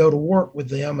offer to go to work with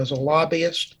them as a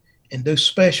lobbyist and do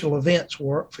special events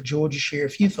work for Georgia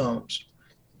Sheriff Youth Homes.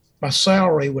 My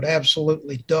salary would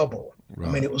absolutely double.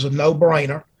 Right. It was a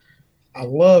no-brainer. I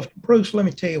loved, Bruce, let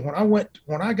me tell you,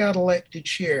 when I got elected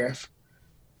sheriff,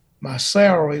 my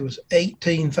salary was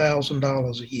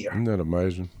 $18,000 a year. Isn't that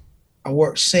amazing? I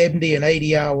worked 70 and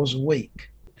 80 hours a week.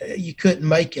 You couldn't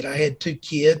make it. I had 2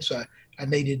 kids. I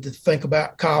needed to think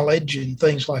about college and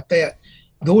things like that.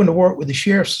 Going to work with the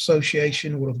Sheriff's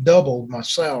Association would have doubled my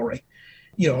salary.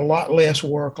 A lot less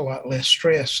work, a lot less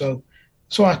stress.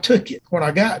 So I took it. When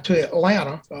I got to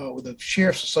Atlanta with the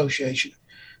Sheriff's Association,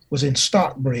 was in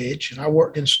Stockbridge, and I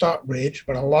worked in Stockbridge,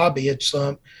 but I lobbied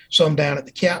some down at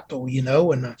the Capitol,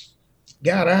 and I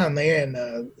got down there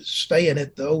and staying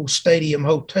at the old Stadium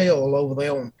Hotel over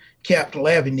there on Capitol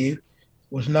Avenue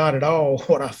was not at all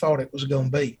what I thought it was going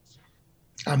to be.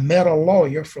 I met a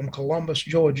lawyer from Columbus,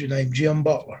 Georgia named Jim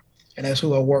Butler, and that's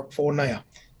who I work for now.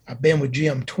 I've been with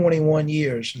Jim 21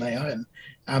 years now, and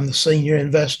I'm the senior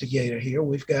investigator here.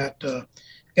 We've got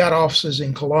offices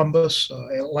in Columbus,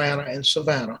 Atlanta, and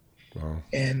Savannah. Wow.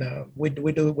 And we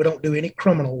don't do any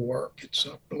criminal work. It's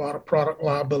a lot of product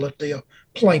liability,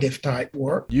 plaintiff type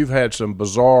work. You've had some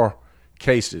bizarre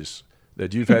cases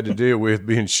that you've had to deal with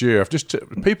being sheriff.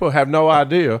 People have no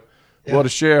idea what a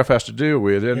sheriff has to deal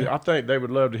with, and I think they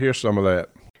would love to hear some of that.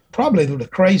 Probably the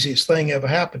craziest thing ever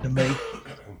happened to me.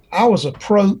 I was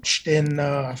approached in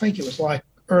I think it was like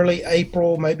early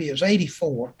April, maybe it was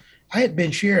 84. I had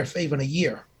been sheriff even a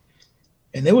year.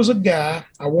 And there was a guy,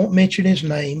 I won't mention his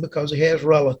name because he has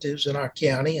relatives in our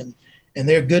county and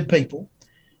they're good people.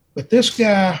 But this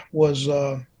guy was,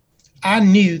 I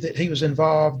knew that he was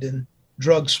involved in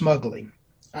drug smuggling.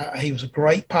 He was a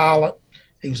great pilot.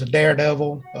 He was a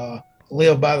daredevil.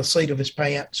 lived by the seat of his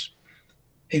pants.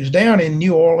 He was down in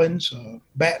New Orleans,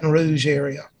 Baton Rouge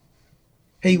area.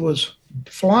 He was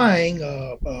flying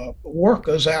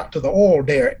workers out to the oil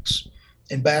derricks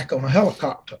and back on a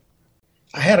helicopter.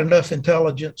 I had enough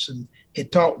intelligence and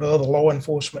had talked to other law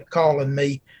enforcement calling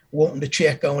me, wanting to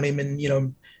check on him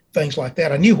and, things like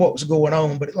that. I knew what was going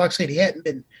on, but like I said, he hadn't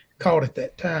been caught at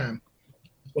that time.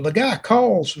 Well, the guy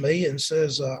calls me and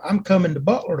says, I'm coming to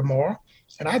Butler tomorrow,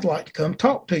 and I'd like to come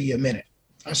talk to you a minute.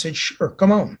 I said, sure,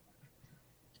 come on.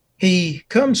 He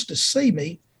comes to see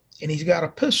me, and he's got a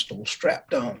pistol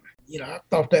strapped on. I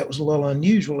thought that was a little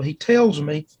unusual. He tells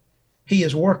me he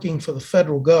is working for the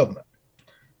federal government.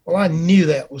 Well, I knew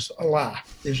that was a lie.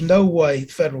 There's no way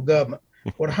the federal government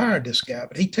would have hired this guy.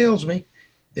 But he tells me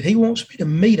that he wants me to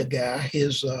meet a guy,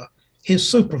 his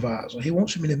supervisor. He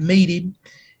wants me to meet him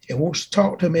and wants to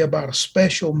talk to me about a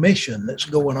special mission that's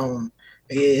going on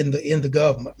in the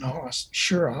government. No, I said,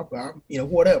 sure, I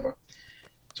whatever.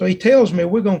 So he tells me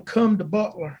we're going to come to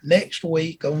Butler next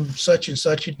week on such and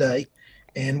such a day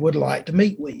and would like to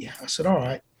meet with you. I said, all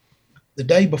right. The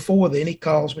day before then, he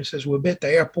calls me, says, we'll be at the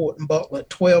airport in Butler at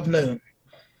 12 noon.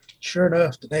 Sure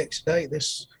enough, the next day,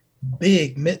 this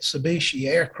big Mitsubishi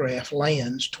aircraft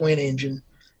lands, twin engine,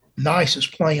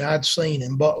 nicest plane I'd seen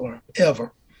in Butler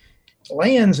ever.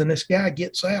 Lands, and this guy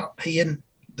gets out. He and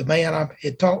the man I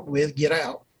had talked with get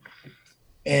out.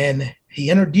 And he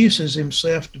introduces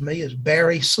himself to me as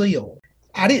Barry Seal.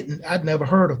 I'd never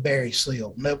heard of Barry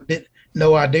Seal.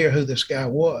 No idea who this guy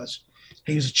was.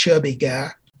 He was a chubby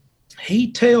guy.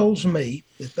 He tells me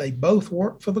that they both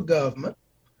work for the government,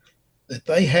 that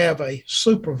they have a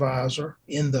supervisor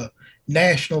in the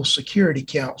National Security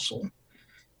Council,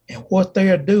 and what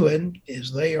they are doing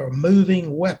is they are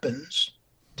moving weapons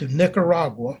to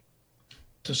Nicaragua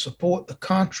to support the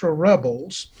Contra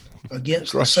rebels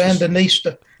against the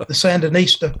Sandinista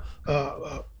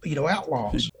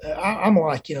outlaws. I'm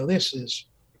like, this is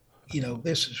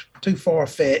too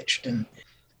far-fetched, and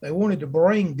they wanted to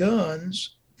bring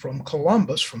guns from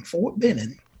Columbus, from Fort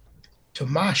Benning, to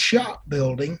my shop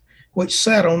building, which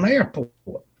sat on the airport.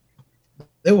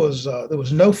 There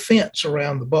was no fence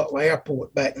around the Butler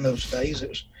airport back in those days. It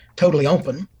was totally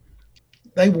open.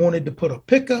 They wanted to put a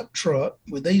pickup truck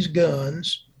with these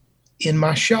guns in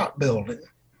my shop building.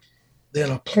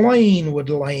 Then a plane would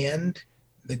land,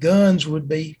 the guns would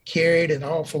be carried and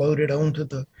offloaded onto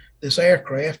this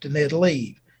aircraft, and they'd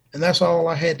leave. And that's all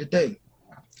I had to do.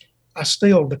 I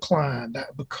still declined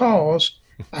because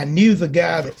I knew the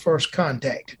guy that first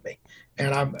contacted me.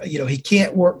 And he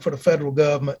can't work for the federal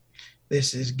government.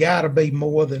 This has got to be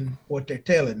more than what they're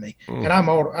telling me. And I'm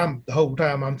the whole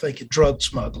time I'm thinking drug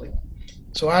smuggling.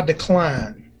 So I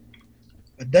declined.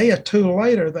 A day or two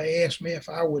later, they asked me if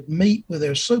I would meet with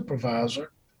their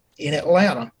supervisor in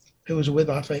Atlanta, who was with,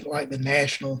 I think, like the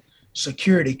National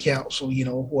Security Council,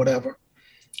 whatever.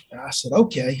 And I said,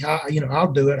 okay,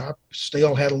 I'll do it. I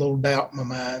still had a little doubt in my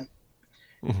mind.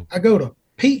 Mm-hmm. I go to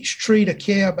Peachtree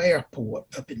DeKalb Airport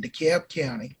up in DeKalb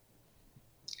County,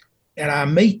 and I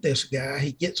meet this guy.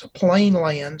 He gets a plane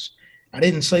lands. I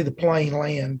didn't see the plane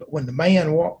land, but when the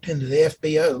man walked into the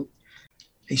FBO,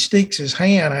 he sticks his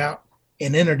hand out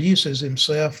and introduces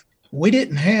himself. We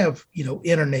didn't have,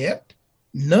 internet.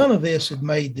 None of this had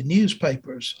made the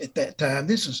newspapers at that time.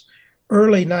 This is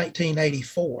early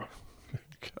 1984.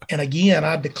 And again,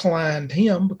 I declined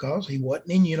him because he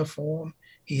wasn't in uniform.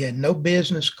 He had no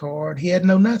business card. He had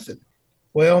no nothing.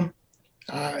 Well,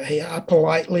 I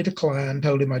politely declined,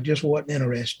 told him I just wasn't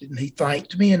interested. And he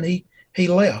thanked me and he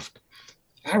left.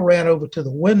 I ran over to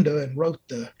the window and wrote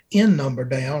the N number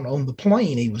down on the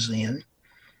plane he was in.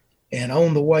 And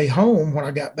on the way home, when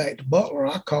I got back to Butler,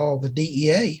 I called the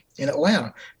DEA in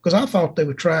Atlanta because I thought they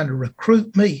were trying to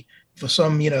recruit me for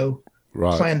some,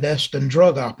 clandestine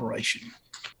drug operation.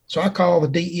 So I call the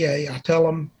DEA. I tell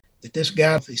them that this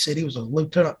guy, they said he was a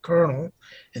lieutenant colonel,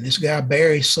 and this guy,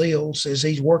 Barry Seal, says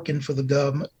he's working for the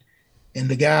government. And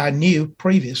the guy I knew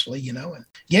previously, and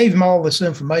gave him all this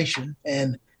information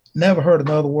and never heard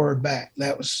another word back.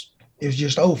 It was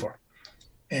just over.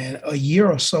 And a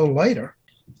year or so later,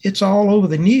 it's all over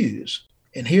the news.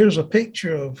 And here's a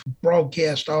picture of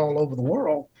broadcast all over the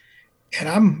world. And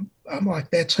I'm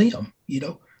like, that's him.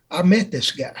 I met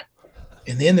this guy.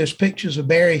 And then there's pictures of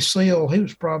Barry Seal. He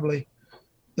was probably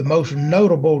the most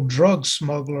notable drug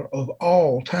smuggler of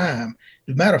all time.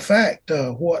 As a matter of fact,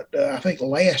 I think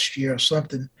last year or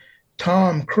something,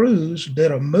 Tom Cruise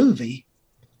did a movie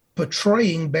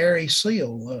portraying Barry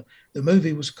Seal. The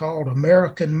movie was called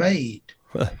American Made.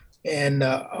 And,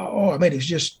 it's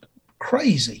just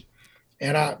crazy.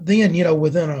 And then,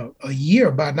 within a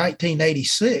year, by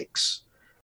 1986,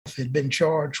 had been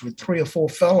charged with 3 or 4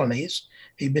 felonies.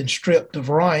 He'd been stripped of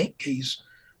rank. He's,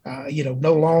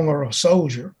 no longer a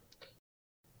soldier.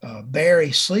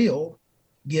 Barry Seal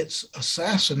gets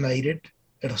assassinated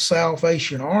at a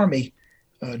Salvation Army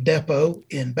depot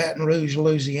in Baton Rouge,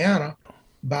 Louisiana,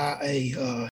 by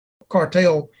a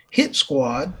cartel hit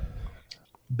squad.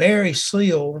 Barry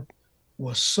Seal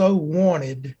was so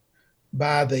wanted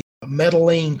by the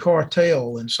Medellin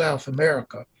cartel in South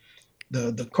America.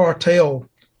 The cartel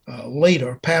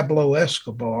leader, Pablo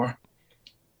Escobar,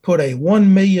 put a $1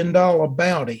 million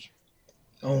bounty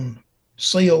on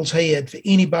Seal's head for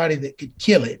anybody that could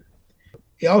kill him.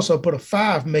 He also put a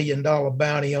 $5 million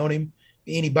bounty on him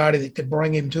for anybody that could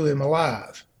bring him to him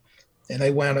alive. And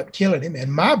they wound up killing him.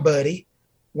 And my buddy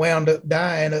wound up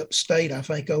dying upstate, I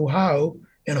think, Ohio,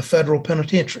 in a federal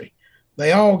penitentiary.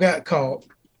 They all got caught.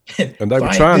 And they were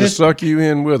trying to suck you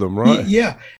in with them, right?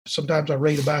 Yeah. Sometimes I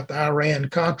read about the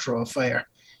Iran-Contra affair.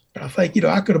 I think,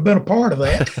 I could have been a part of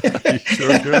that. You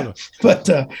sure could have.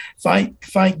 But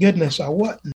thank goodness I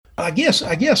wasn't. I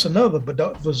guess another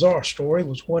bizarre story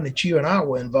was one that you and I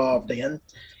were involved in.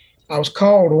 I was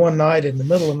called one night in the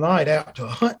middle of the night out to a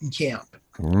hunting camp.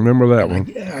 I remember that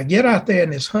one. I get out there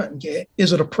in this hunting camp.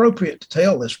 Is it appropriate to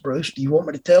tell this, Bruce? Do you want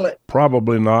me to tell it?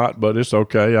 Probably not, but it's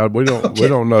okay. We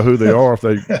don't know who they are.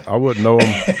 I wouldn't know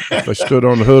them if they stood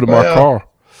on the hood of my car.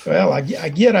 Well, I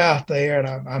get out there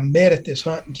and I met at this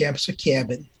hunting camp. It's a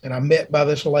cabin, and I'm met by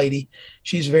this lady.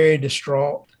 She's very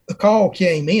distraught. The call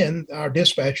came in. Our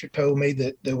dispatcher told me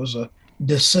that there was a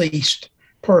deceased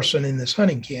person in this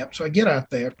hunting camp. So I get out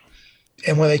there,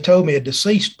 and when they told me a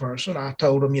deceased person, I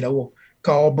told them, we'll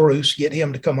call Bruce, get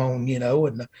him to come on, and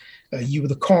you were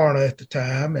the coroner at the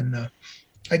time. And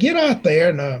I get out there,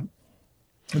 and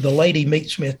the lady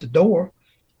meets me at the door,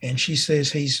 and she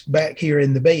says, he's back here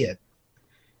in the bed.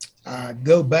 I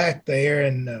go back there,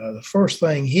 and the first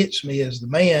thing hits me is the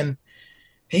man.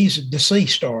 He's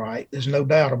deceased, all right. There's no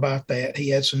doubt about that. He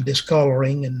had some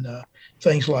discoloring and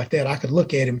things like that. I could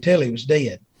look at him and tell he was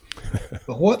dead.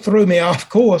 But what threw me off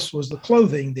course was the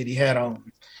clothing that he had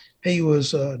on. He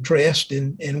was dressed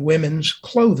in women's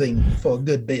clothing for a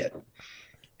good bit.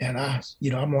 And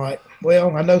I'm like,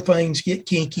 well, I know things get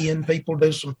kinky and people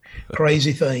do some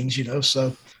crazy things,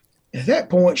 So at that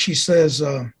point, she says,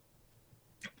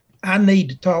 I need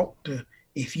to talk to,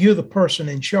 if you're the person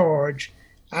in charge,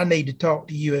 I need to talk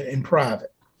to you in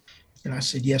private. And I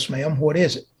said, yes, ma'am. What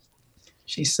is it?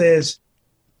 She says,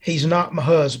 he's not my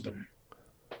husband.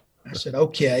 I said,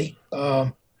 okay.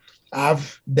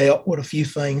 I've dealt with a few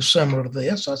things similar to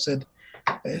this. I said,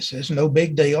 it's no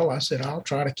big deal. I said, I'll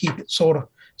try to keep it sort of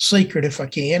secret if I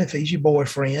can. If he's your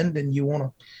boyfriend and you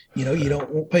want to, you don't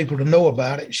want people to know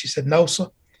about it. She said, no, sir,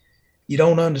 you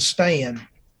don't understand.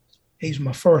 He's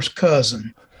my first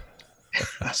cousin.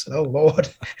 I said, oh, Lord.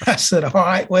 I said, all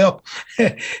right, well,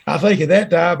 I think at that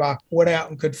time I went out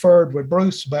and conferred with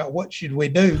Bruce about what should we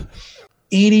do.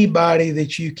 Anybody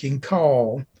that you can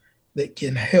call that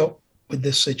can help with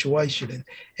this situation.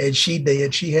 And she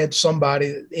did. She had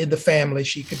somebody in the family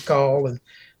she could call, and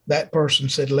that person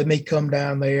said, let me come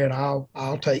down there and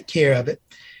I'll take care of it.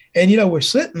 And, we're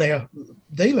sitting there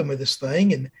dealing with this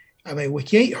thing. And I mean, we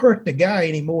can't hurt the guy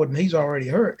any more than he's already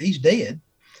hurt. He's dead.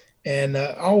 And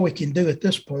all we can do at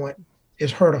this point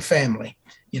is hurt a family.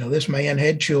 This man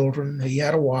had children, he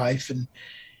had a wife, and,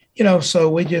 so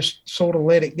we just sort of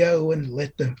let it go and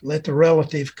let the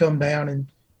relative come down and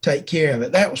take care of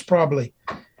it. That was probably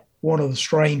one of the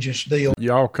strangest deals.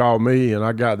 Y'all called me and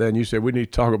I got there and you said, we need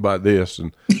to talk about this.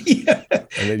 And, yeah.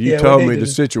 And then you told me the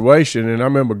situation. And I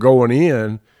remember going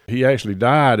in, he actually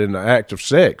died in the act of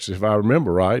sex, if I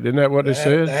remember right. Isn't that what they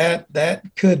said?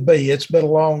 That could be. It's been a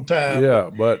long time. Yeah,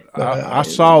 but I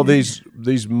saw these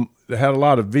they had a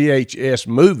lot of VHS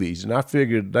movies, and I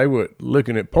figured they were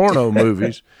looking at porno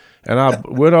movies. And I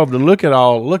went over to look at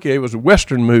it was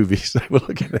Western movies they were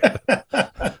looking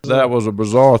at. That was a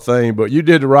bizarre thing, but you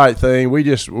did the right thing.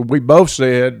 We both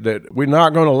said that we're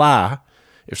not going to lie.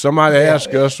 If somebody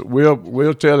asks us,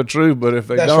 we'll tell the truth. But if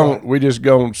they don't, right. We just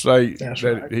going to say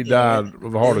that he died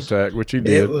of a heart attack, which he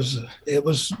did. It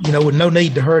was with no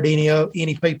need to hurt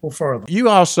any people further. You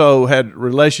also had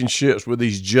relationships with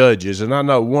these judges, and I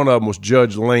know one of them was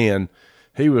Judge Land.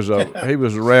 He was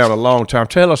around a long time.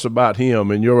 Tell us about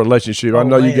him and your relationship. I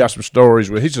know you got some stories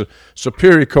with. He's a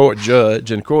Superior Court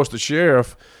judge, and of course the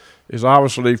sheriff is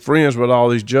obviously friends with all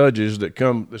these judges that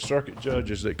come, the circuit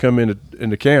judges that come in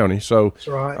the county. So that's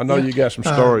right. I know you got some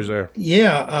stories there.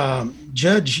 Yeah,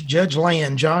 Judge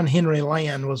Land, John Henry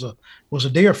Land was a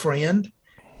dear friend.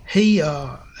 He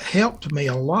helped me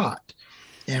a lot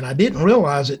And I didn't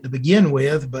realize it to begin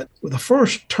with, but with the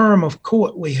first term of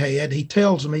court we had, he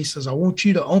tells me, he says, I want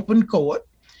you to open court.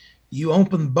 You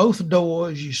open both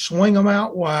doors, you swing them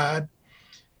out wide,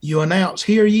 you announce,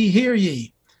 hear ye, hear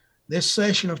ye. This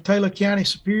session of Taylor County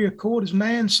Superior Court is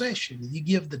now in session. You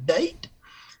give the date,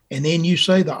 and then you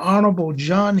say, the Honorable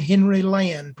John Henry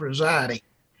Land presiding.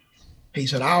 He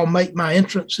said, I'll make my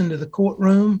entrance into the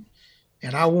courtroom,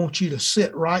 and I want you to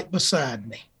sit right beside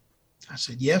me. I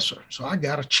said, yes, sir. So I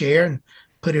got a chair and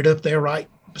put it up there right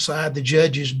beside the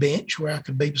judge's bench where I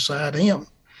could be beside him.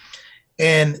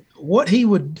 And what he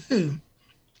would do,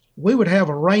 we would have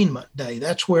arraignment day.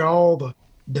 That's where all the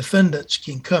defendants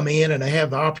can come in and they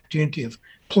have the opportunity of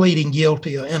pleading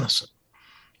guilty or innocent.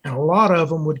 And a lot of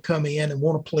them would come in and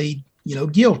want to plead,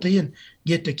 guilty and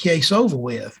get the case over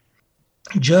with.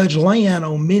 Judge Land,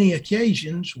 on many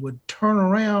occasions, would turn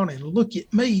around and look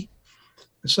at me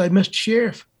and say, Mr.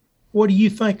 Sheriff, what do you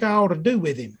think I ought to do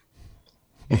with him?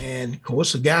 And, of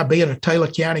course, the guy being a Taylor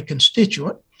County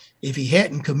constituent, if he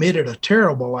hadn't committed a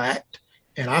terrible act,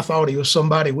 and I thought he was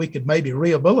somebody we could maybe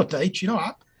rehabilitate,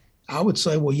 I would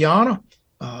say, well, Your Honor,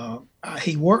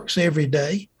 he works every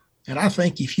day, and I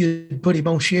think if you put him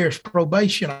on sheriff's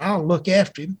probation, I'll look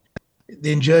after him.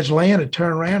 Then Judge Land would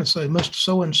turn around and say, Mr.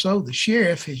 So-and-so, the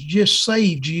sheriff has just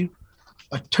saved you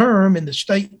a term in the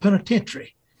state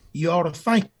penitentiary. You ought to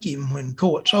thank him when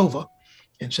court's over.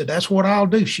 And said, that's what I'll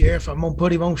do, Sheriff. I'm going to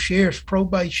put him on sheriff's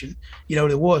probation.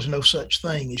 There was no such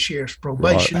thing as sheriff's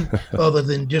probation other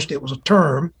than just it was a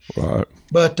term. Right.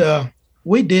 But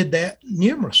we did that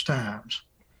numerous times.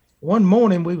 One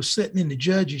morning we were sitting in the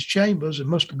judge's chambers and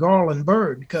Mr. Garland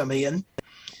Bird come in.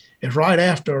 And right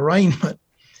after arraignment.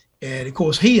 And, of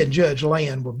course, he and Judge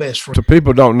Land were best friends. So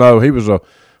people don't know, he was a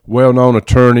well-known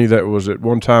attorney that was at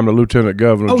one time the lieutenant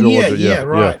governor of Georgia.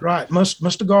 Right.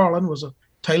 Mr. Garland was a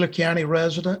Taylor County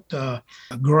resident, a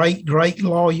great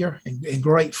lawyer and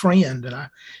great friend.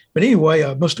 But anyway,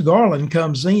 Mr. Garland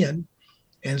comes in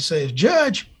and says,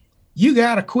 Judge, you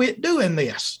got to quit doing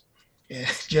this. And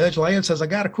Judge Land says, I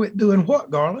got to quit doing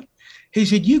what, Garland? He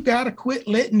said, you got to quit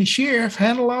letting the sheriff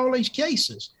handle all these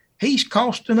cases. He's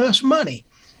costing us money.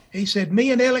 He said,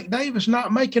 me and Alec Davis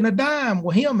not making a dime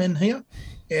with him in here.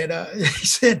 And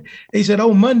he said,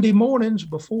 on Monday mornings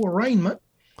before arraignment,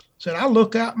 said, I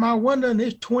look out my window and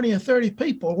there's 20 or 30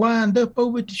 people lined up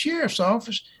over at the sheriff's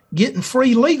office getting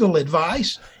free legal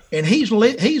advice. And he's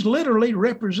literally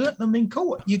representing them in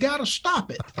court. You got to stop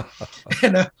it.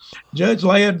 And Judge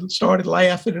Land started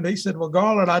laughing and he said, well,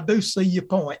 Garland, I do see your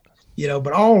point.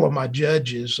 But all of my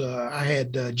judges, I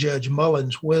had Judge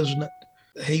Mullins Wisnant.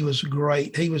 He was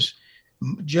great.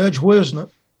 Judge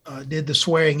Wisnant did the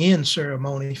swearing in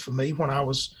ceremony for me when I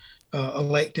was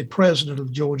elected president of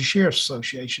the Georgia Sheriff's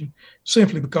Association,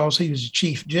 simply because he was the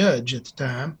chief judge at the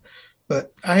time.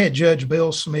 But I had Judge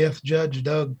Bill Smith, Judge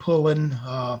Doug Pullen,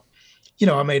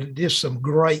 just some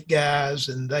great guys,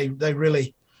 and they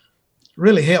really,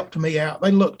 really helped me out.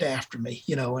 They looked after me,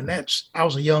 and I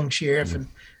was a young sheriff and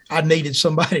I needed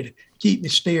somebody to keep me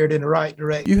steered in the right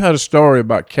direction. You had a story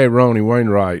about K. Ronnie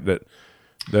Wainwright that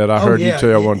I heard you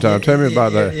tell one time. Tell me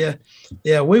about that.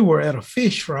 Yeah, we were at a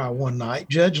fish fry one night.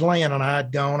 Judge Land and I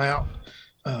had gone out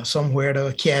somewhere to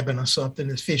a cabin or something,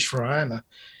 to fish fry,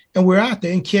 and we're out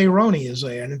there, and K. Ronnie is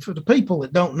there. And for the people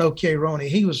that don't know K. Ronnie,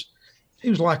 he was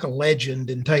like a legend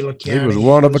in Taylor County. He was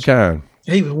one of a kind.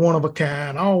 He was one of a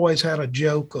kind. Always had a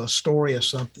joke or a story or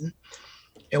something.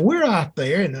 And we're out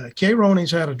there, and K.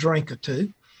 Ronnie's had a drink or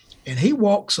two, and he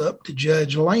walks up to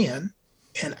Judge Land,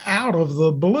 and out of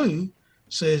the blue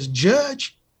says,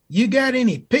 Judge, you got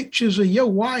any pictures of your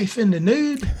wife in the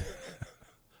nude?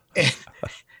 And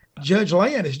Judge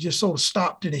Land is just sort of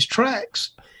stopped in his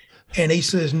tracks, and he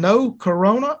says, no,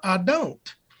 Corona, I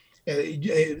don't.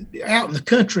 Out in the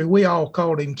country, we all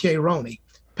called him K. Ronnie.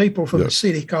 People from the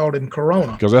city called him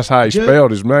Corona. Because that's how he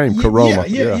spelled his name, Corona.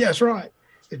 Yeah, that's right.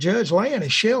 Judge Land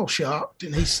is shell-shocked,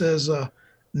 and he says,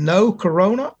 no,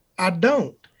 Corona, I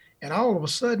don't. And all of a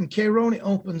sudden, K. Ronnie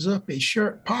opens up his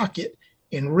shirt pocket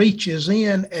and reaches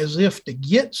in as if to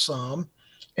get some,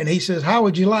 and he says, how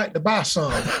would you like to buy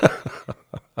some?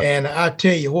 And I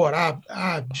tell you what,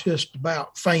 I just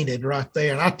about fainted right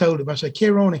there. And I told him, I said,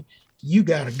 K. Ronnie, you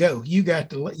got to go. You're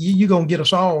going to get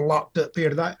us all locked up here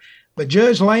tonight. But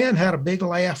Judge Land had a big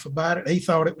laugh about it. He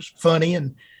thought it was funny,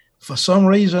 and for some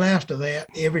reason after that,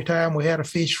 every time we had a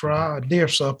fish fry, a deer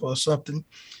supper or something,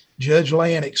 Judge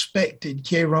Land expected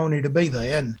K. Ronnie to be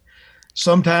there. And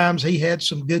sometimes he had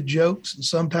some good jokes, and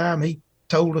sometimes he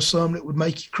told us some that would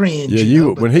make you cringe. Yeah,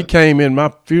 when he came in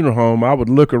my funeral home, I would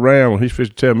look around when he's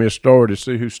supposed to tell me a story to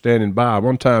see who's standing by.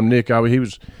 One time, Nick, he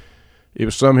it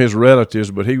was some of his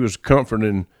relatives, but he was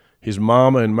comforting his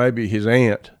mama and maybe his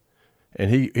aunt. And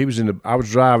he was I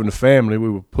was driving the family. We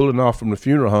were pulling off from the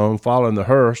funeral home, following the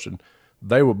hearse, and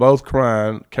they were both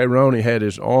crying. Kay Roney had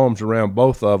his arms around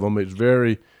both of them. It was a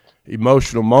very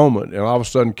emotional moment. And all of a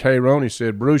sudden, Kay Roney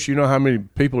said, "Bruce, you know how many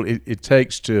people it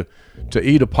takes to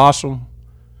eat a possum?"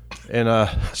 And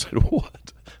I said,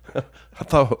 "What?" I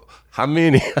thought, "How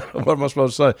many?" What am I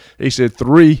supposed to say? He said,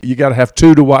 3. You got to have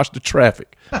 2 to watch the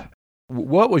traffic.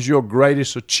 What was your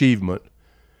greatest achievement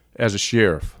as a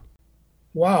sheriff?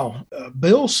 Wow.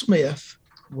 Bill Smith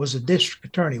was a district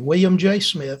attorney. William J.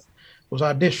 Smith was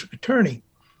our district attorney.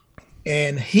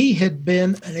 And he had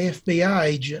been an FBI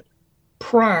agent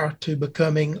prior to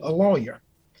becoming a lawyer.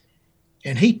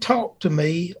 And he talked to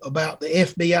me about the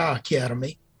FBI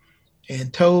Academy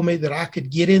and told me that I could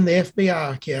get in the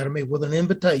FBI Academy with an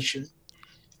invitation,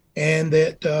 and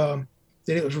that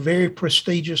it was a very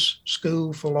prestigious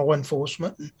school for law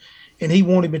enforcement, and he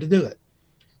wanted me to do it.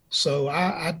 So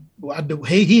I do.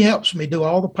 He helps me do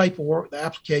all the paperwork, the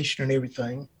application, and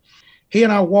everything. He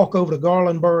and I walk over to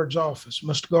Garland Bird's office,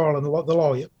 Mr. Garland, the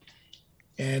lawyer,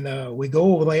 and we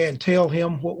go over there and tell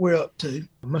him what we're up to.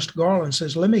 Mr. Garland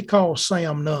says, "Let me call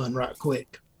Sam Nunn right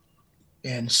quick."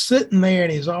 And sitting there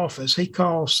in his office, he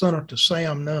calls Senator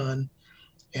Sam Nunn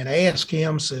and asks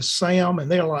him, says, "Sam," and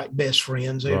they're like best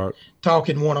friends. They're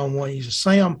talking one-on-one. He says,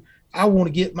 "Sam, I want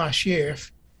to get my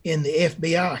sheriff in the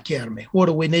FBI Academy. What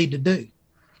do we need to do?"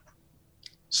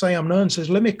 Sam Nunn says,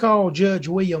 "Let me call Judge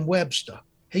William Webster."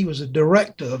 He was the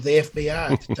director of the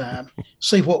FBI at the time.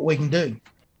 "See what we can do."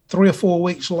 3 or 4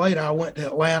 weeks later, I went to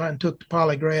Atlanta and took the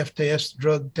polygraph test, the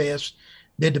drug test,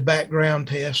 did the background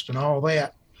test and all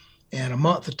that. And a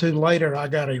month or 2 later, I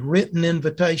got a written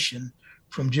invitation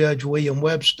from Judge William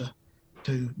Webster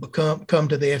to come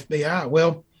to the FBI.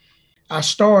 Well, I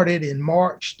started in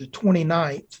March the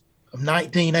 29th of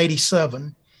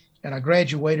 1987, and I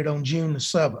graduated on June the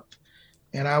 7th.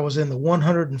 And I was in the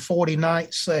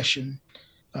 149th session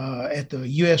at the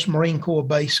U.S. Marine Corps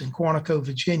base in Quantico,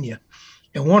 Virginia.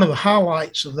 And one of the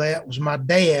highlights of that was my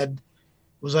dad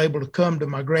was able to come to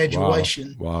my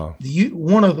graduation. Wow.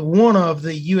 One of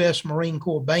the U.S. Marine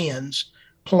Corps bands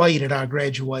played at our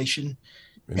graduation.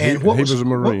 And he was a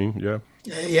Marine, yeah.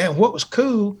 Yeah, and what was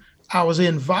cool, I was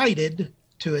invited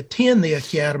to attend the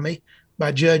academy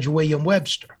by Judge William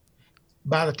Webster.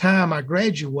 By the time I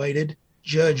graduated,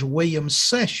 Judge William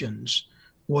Sessions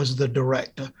was the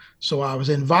director. So I was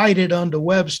invited under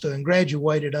Webster and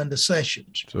graduated under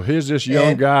Sessions. So here's this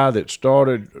young guy that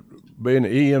started being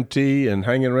an EMT and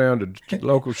hanging around the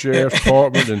local sheriff's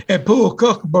department and pulled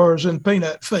kookaburras in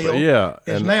peanut field. Yeah,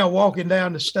 is now walking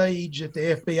down the stage at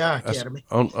the FBI Academy.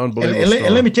 Unbelievable.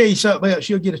 And let me tell you something else.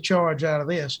 You'll get a charge out of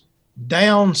this.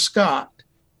 Down Scott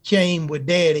came with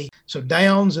Daddy, so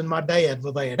Downs and my dad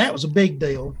were there. That was a big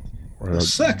deal.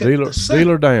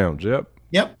 Dealer Downs, yep.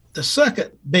 Yep. The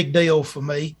second big deal for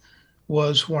me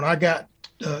was when I got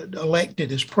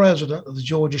elected as president of the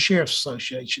Georgia Sheriff's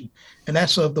Association, and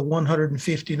that's of the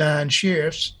 159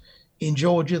 sheriffs in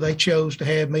Georgia. They chose to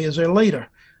have me as their leader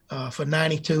for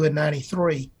 92 and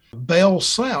 93. Bell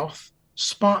South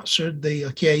sponsored the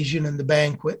occasion and the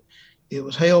banquet. It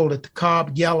was held at the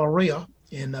Cobb Galleria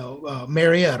in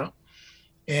Marietta.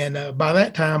 And by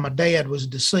that time, my dad was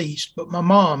deceased, but my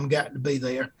mom got to be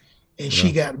there, and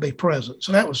she got to be present.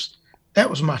 So that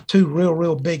was my 2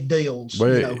 real big deals.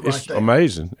 Well, it's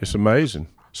amazing. It's amazing.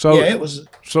 So yeah, it was.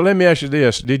 So let me ask you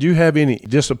this: did you have any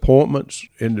disappointments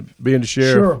in being the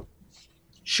sheriff?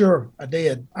 Sure, I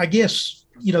did. I guess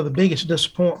the biggest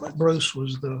disappointment, Bruce,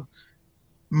 was the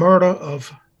murder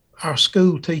of our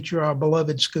school teacher, our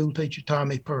beloved school teacher,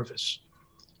 Tommy Purvis.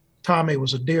 Tommy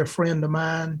was a dear friend of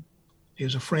mine. He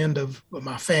was a friend of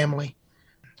my family.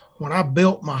 When I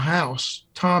built my house,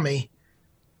 Tommy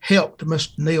helped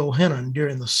Mr. Neil Hennon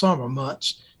during the summer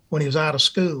months when he was out of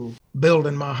school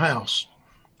building my house.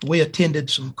 We attended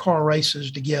some car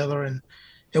races together, and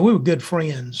we were good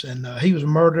friends. And he was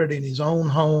murdered in his own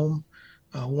home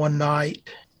one night.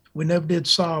 We never did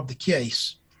solve the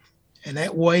case, and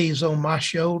that weighs on my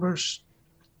shoulders.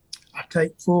 I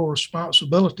take full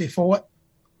responsibility for it.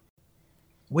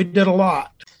 We did a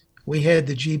lot. We had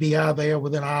the GBI there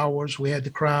within hours. We had the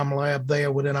crime lab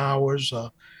there within hours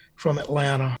from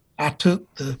Atlanta. I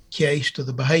took the case to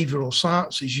the behavioral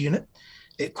sciences unit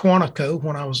at Quantico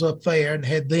when I was up there and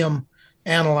had them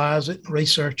analyze it and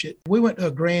research it. We went to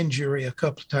a grand jury a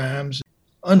couple of times.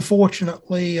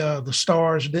 Unfortunately, the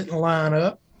stars didn't line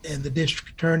up, and the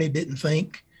district attorney didn't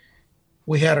think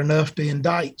we had enough to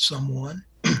indict someone.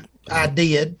 I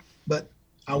did, but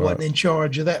I wasn't in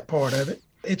charge of that part of it.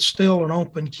 It's still an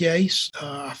open case.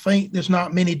 I think there's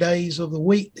not many days of the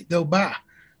week that go by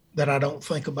that I don't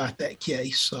think about that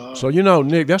case. So,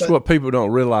 Nick, that's what people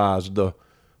don't realize, the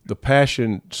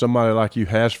passion somebody like you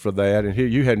has for that. And here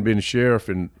you hadn't been a sheriff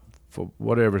for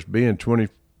whatever it's been,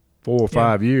 24 or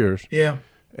 5 years. Yeah.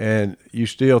 And you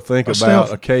still think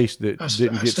about a case that didn't get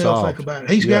solved. I still think about it.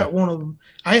 He's got one of them.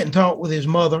 I hadn't talked with his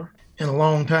mother in a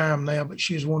long time now, but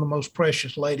she's one of the most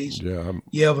precious ladies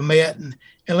you ever met. And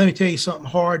let me tell you something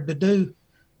hard to do.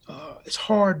 It's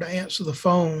hard to answer the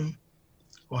phone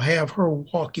or have her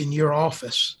walk in your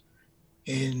office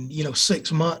and,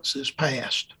 6 months has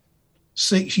passed.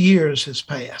 6 years has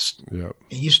passed. Yep.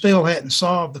 And you still hadn't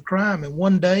solved the crime. And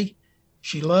one day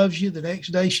she loves you, the next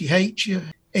day she hates you.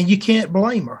 And you can't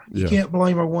blame her. You can't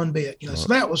blame her one bit. So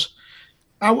that was,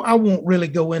 I won't really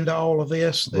go into all of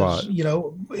this. Right.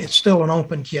 It's still an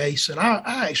open case. And I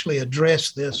actually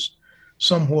addressed this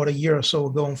somewhat a year or so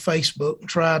ago on Facebook and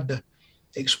tried to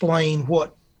explain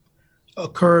what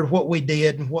occurred, what we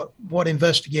did, and what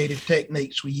investigative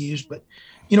techniques we used. But,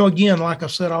 again, like I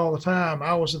said all the time,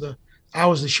 I was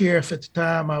the sheriff at the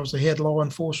time. I was the head law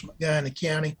enforcement guy in the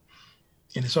county,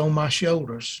 and it's on my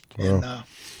shoulders. Wow. And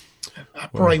I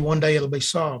pray one day it'll be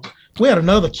solved. We had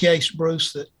another case,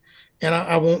 Bruce, and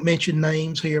I won't mention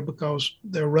names here because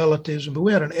they're relatives, but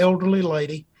we had an elderly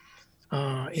lady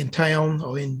in town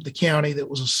or in the county that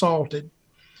was assaulted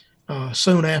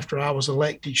soon after I was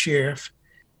elected sheriff.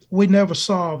 We never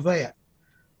solved that.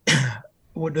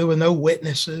 There were no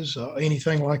witnesses or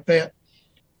anything like that.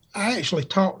 I actually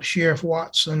talked to Sheriff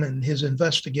Watson and his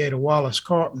investigator, Wallace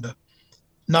Carpenter,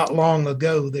 not long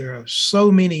ago. There are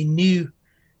so many new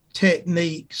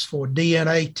techniques for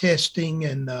DNA testing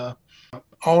and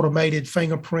automated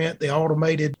fingerprint, the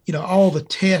automated, all the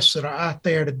tests that are out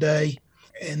there today.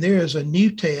 And there is a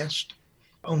new test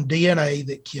on DNA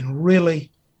that can really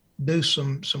do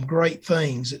some great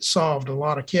things. It solved a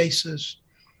lot of cases.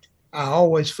 I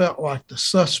always felt like the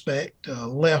suspect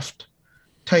left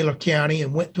Taylor County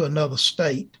and went to another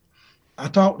state. I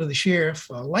talked to the sheriff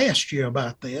last year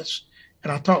about this,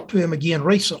 and I talked to him again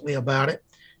recently about it.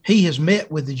 He has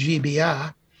met with the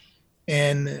GBI,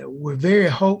 and we're very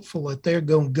hopeful that they're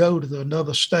going to go to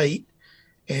another state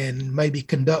and maybe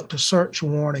conduct a search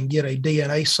warrant and get a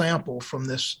DNA sample from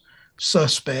this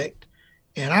suspect.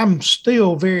 And I'm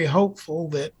still very hopeful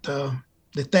that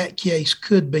that case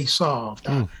could be solved.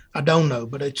 I don't know,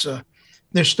 but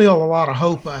there's still a lot of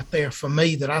hope out there for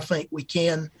me that I think we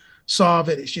can solve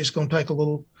it. It's just going to take a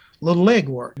little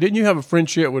legwork. Didn't you have a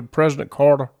friendship with President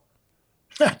Carter?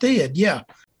 I did, yeah.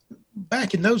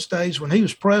 Back in those days when he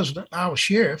was president and I was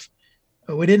sheriff,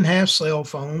 we didn't have cell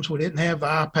phones. We didn't have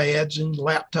iPads and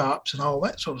laptops and all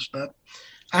that sort of stuff.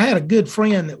 I had a good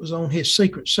friend that was on his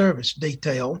Secret Service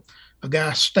detail, a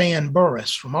guy, Stan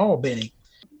Burris from Albany.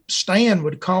 Stan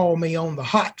would call me on the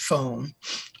hot phone,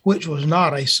 which was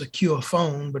not a secure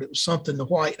phone, but it was something the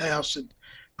White House had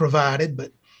provided.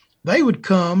 But they would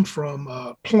come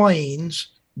from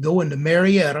planes going to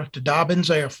Marietta to Dobbins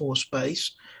Air Force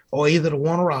Base or either to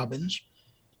Warner Robins.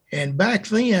 And back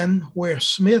then, where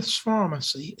Smith's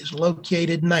Pharmacy is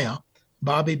located now,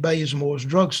 Bobby Bazemore's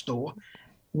drugstore,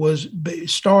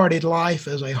 started life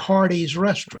as a Hardee's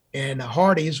restaurant. And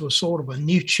Hardee's was sort of a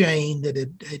new chain that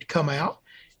had come out.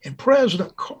 And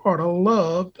President Carter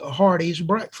loved a Hardee's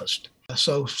breakfast.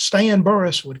 So Stan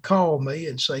Burris would call me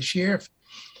and say, Sheriff,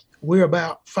 we're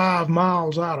about 5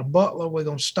 miles out of Butler. We're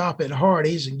going to stop at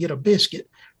Hardee's and get a biscuit.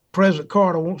 President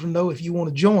Carter wants to know if you want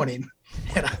to join him.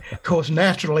 And of course,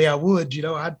 naturally I would.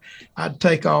 I'd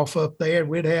take off up there and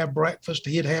we'd have breakfast.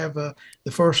 He'd have the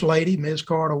First Lady, Ms.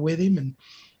 Carter, with him, and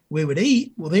we would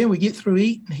eat. Well, then we get through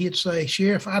eating. He'd say,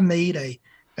 Sheriff, I need a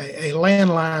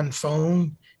landline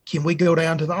phone. Can we go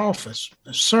down to the office?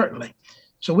 Certainly.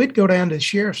 So we'd go down to the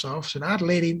sheriff's office and I'd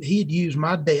let him, he'd use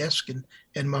my desk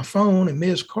and my phone, and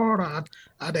Ms. Carter,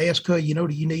 I'd ask her, do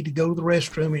you need to go to the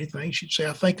restroom or anything? She'd say,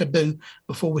 I think I do,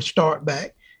 before we start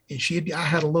back. And I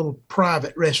had a little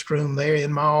private restroom there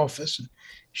in my office, and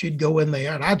she'd go in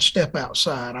there and I'd step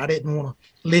outside. I didn't want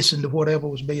to listen to whatever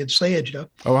was being said,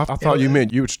 Oh, I thought you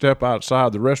meant you would step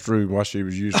outside the restroom while she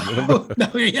was using it.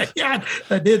 No, yeah,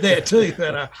 I did that too.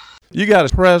 But you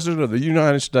got a president of the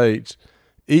United States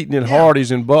eating at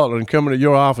Hardee's in Butler and coming to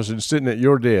your office and sitting at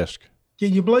your desk.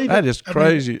 Can you believe it? That is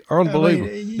crazy. Unbelievable.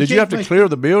 Did you have to clear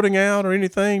the building out or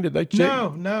anything? Did they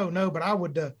check? No. But I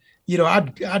would,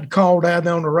 I'd call down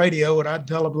there on the radio and I'd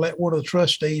tell them to let one of the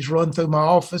trustees run through my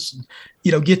office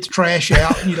and, get the trash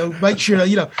out, and, make sure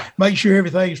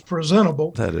everything's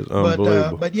presentable. That is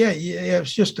unbelievable. But it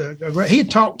was just a great, he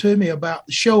had talked to me about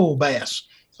the shoal bass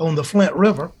on the Flint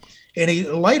River. And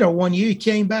later one year he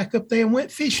came back up there and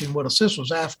went fishing with us. This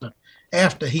was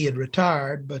after he had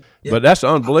retired. But that's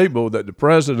unbelievable that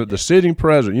the sitting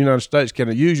president of the United States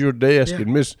can use your desk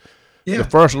and miss the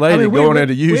first lady going in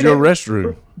to use your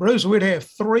restroom. Bruce, we'd have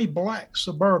 3 black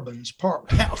Suburbans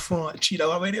parked out front. It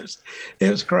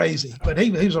was crazy. But he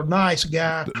was a nice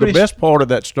guy. The best part of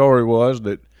that story was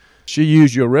that she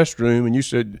used your restroom, and you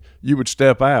said you would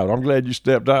step out. I'm glad you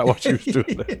stepped out while she was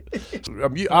doing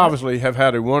that. You obviously have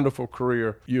had a wonderful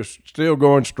career. You're still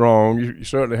going strong. You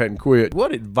certainly hadn't quit.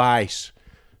 What advice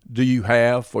do you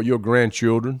have for your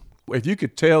grandchildren? If you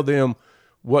could tell them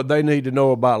what they need to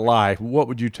know about life, what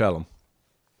would you tell them?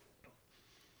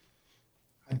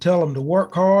 I'd tell them to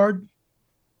work hard,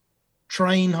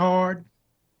 train hard.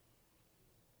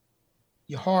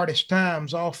 Your hardest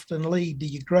times often lead to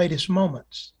your greatest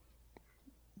moments.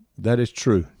 That is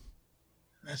true.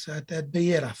 That'd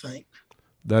be it, I think.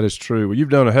 That is true. Well, you've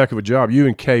done a heck of a job. You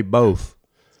and Kay both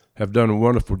have done a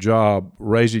wonderful job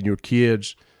raising your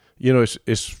kids.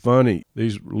 It's funny.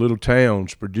 These little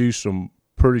towns produce some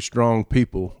pretty strong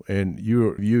people, and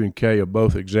you and Kay are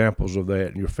both examples of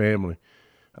that in your family.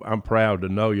 I'm proud to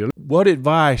know you. What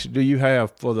advice do you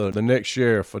have for the next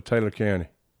sheriff for Taylor County?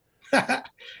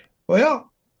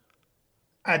 Well,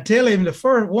 I tell him the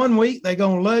first 1 week they're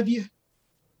going to love you,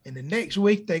 and the next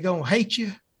week they're going to hate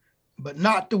you, but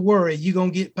not to worry, you're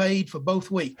going to get paid for both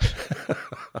weeks.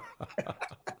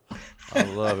 I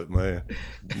love it, man.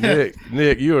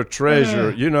 Nick, you're a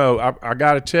treasure. I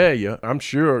got to tell you, I'm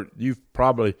sure you've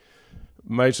probably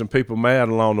made some people mad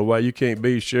along the way. You can't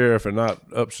be sheriff and not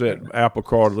upset apple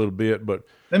cart a little bit. But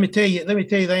let me tell you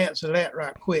the answer to that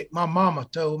right quick. My mama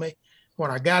told me when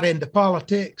I got into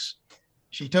politics,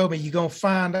 she told me you're going to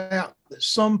find out that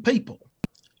some people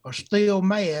are still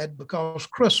mad because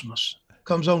Christmas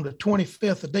comes on the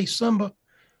 25th of December,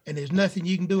 and there's nothing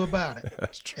you can do about it.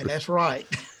 That's true. And that's right.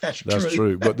 That's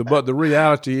true. But the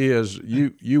reality is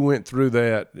you went through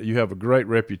that. You have a great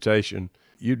reputation.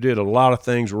 You did a lot of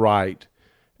things right.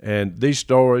 And these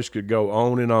stories could go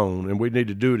on, and we need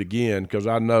to do it again because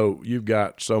I know you've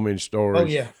got so many stories. Oh,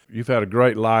 yeah. You've had a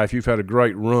great life. You've had a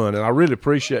great run, and I really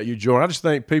appreciate you joining. I just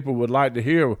think people would like to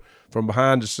hear from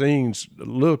behind the scenes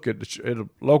look at a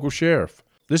local sheriff.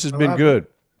 This has been good.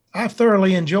 I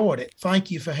thoroughly enjoyed it. Thank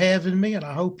you for having me, and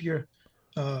I hope your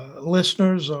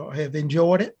listeners have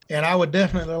enjoyed it. And I would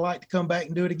definitely like to come back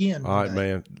and do it again. All right,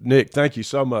 man. Nick, thank you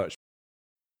so much.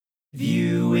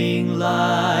 Viewing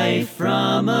life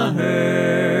from a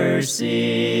hearse,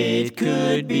 it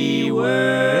could be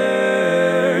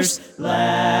worse.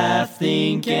 Laugh,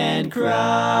 think, and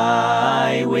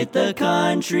cry with the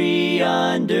country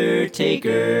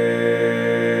undertaker.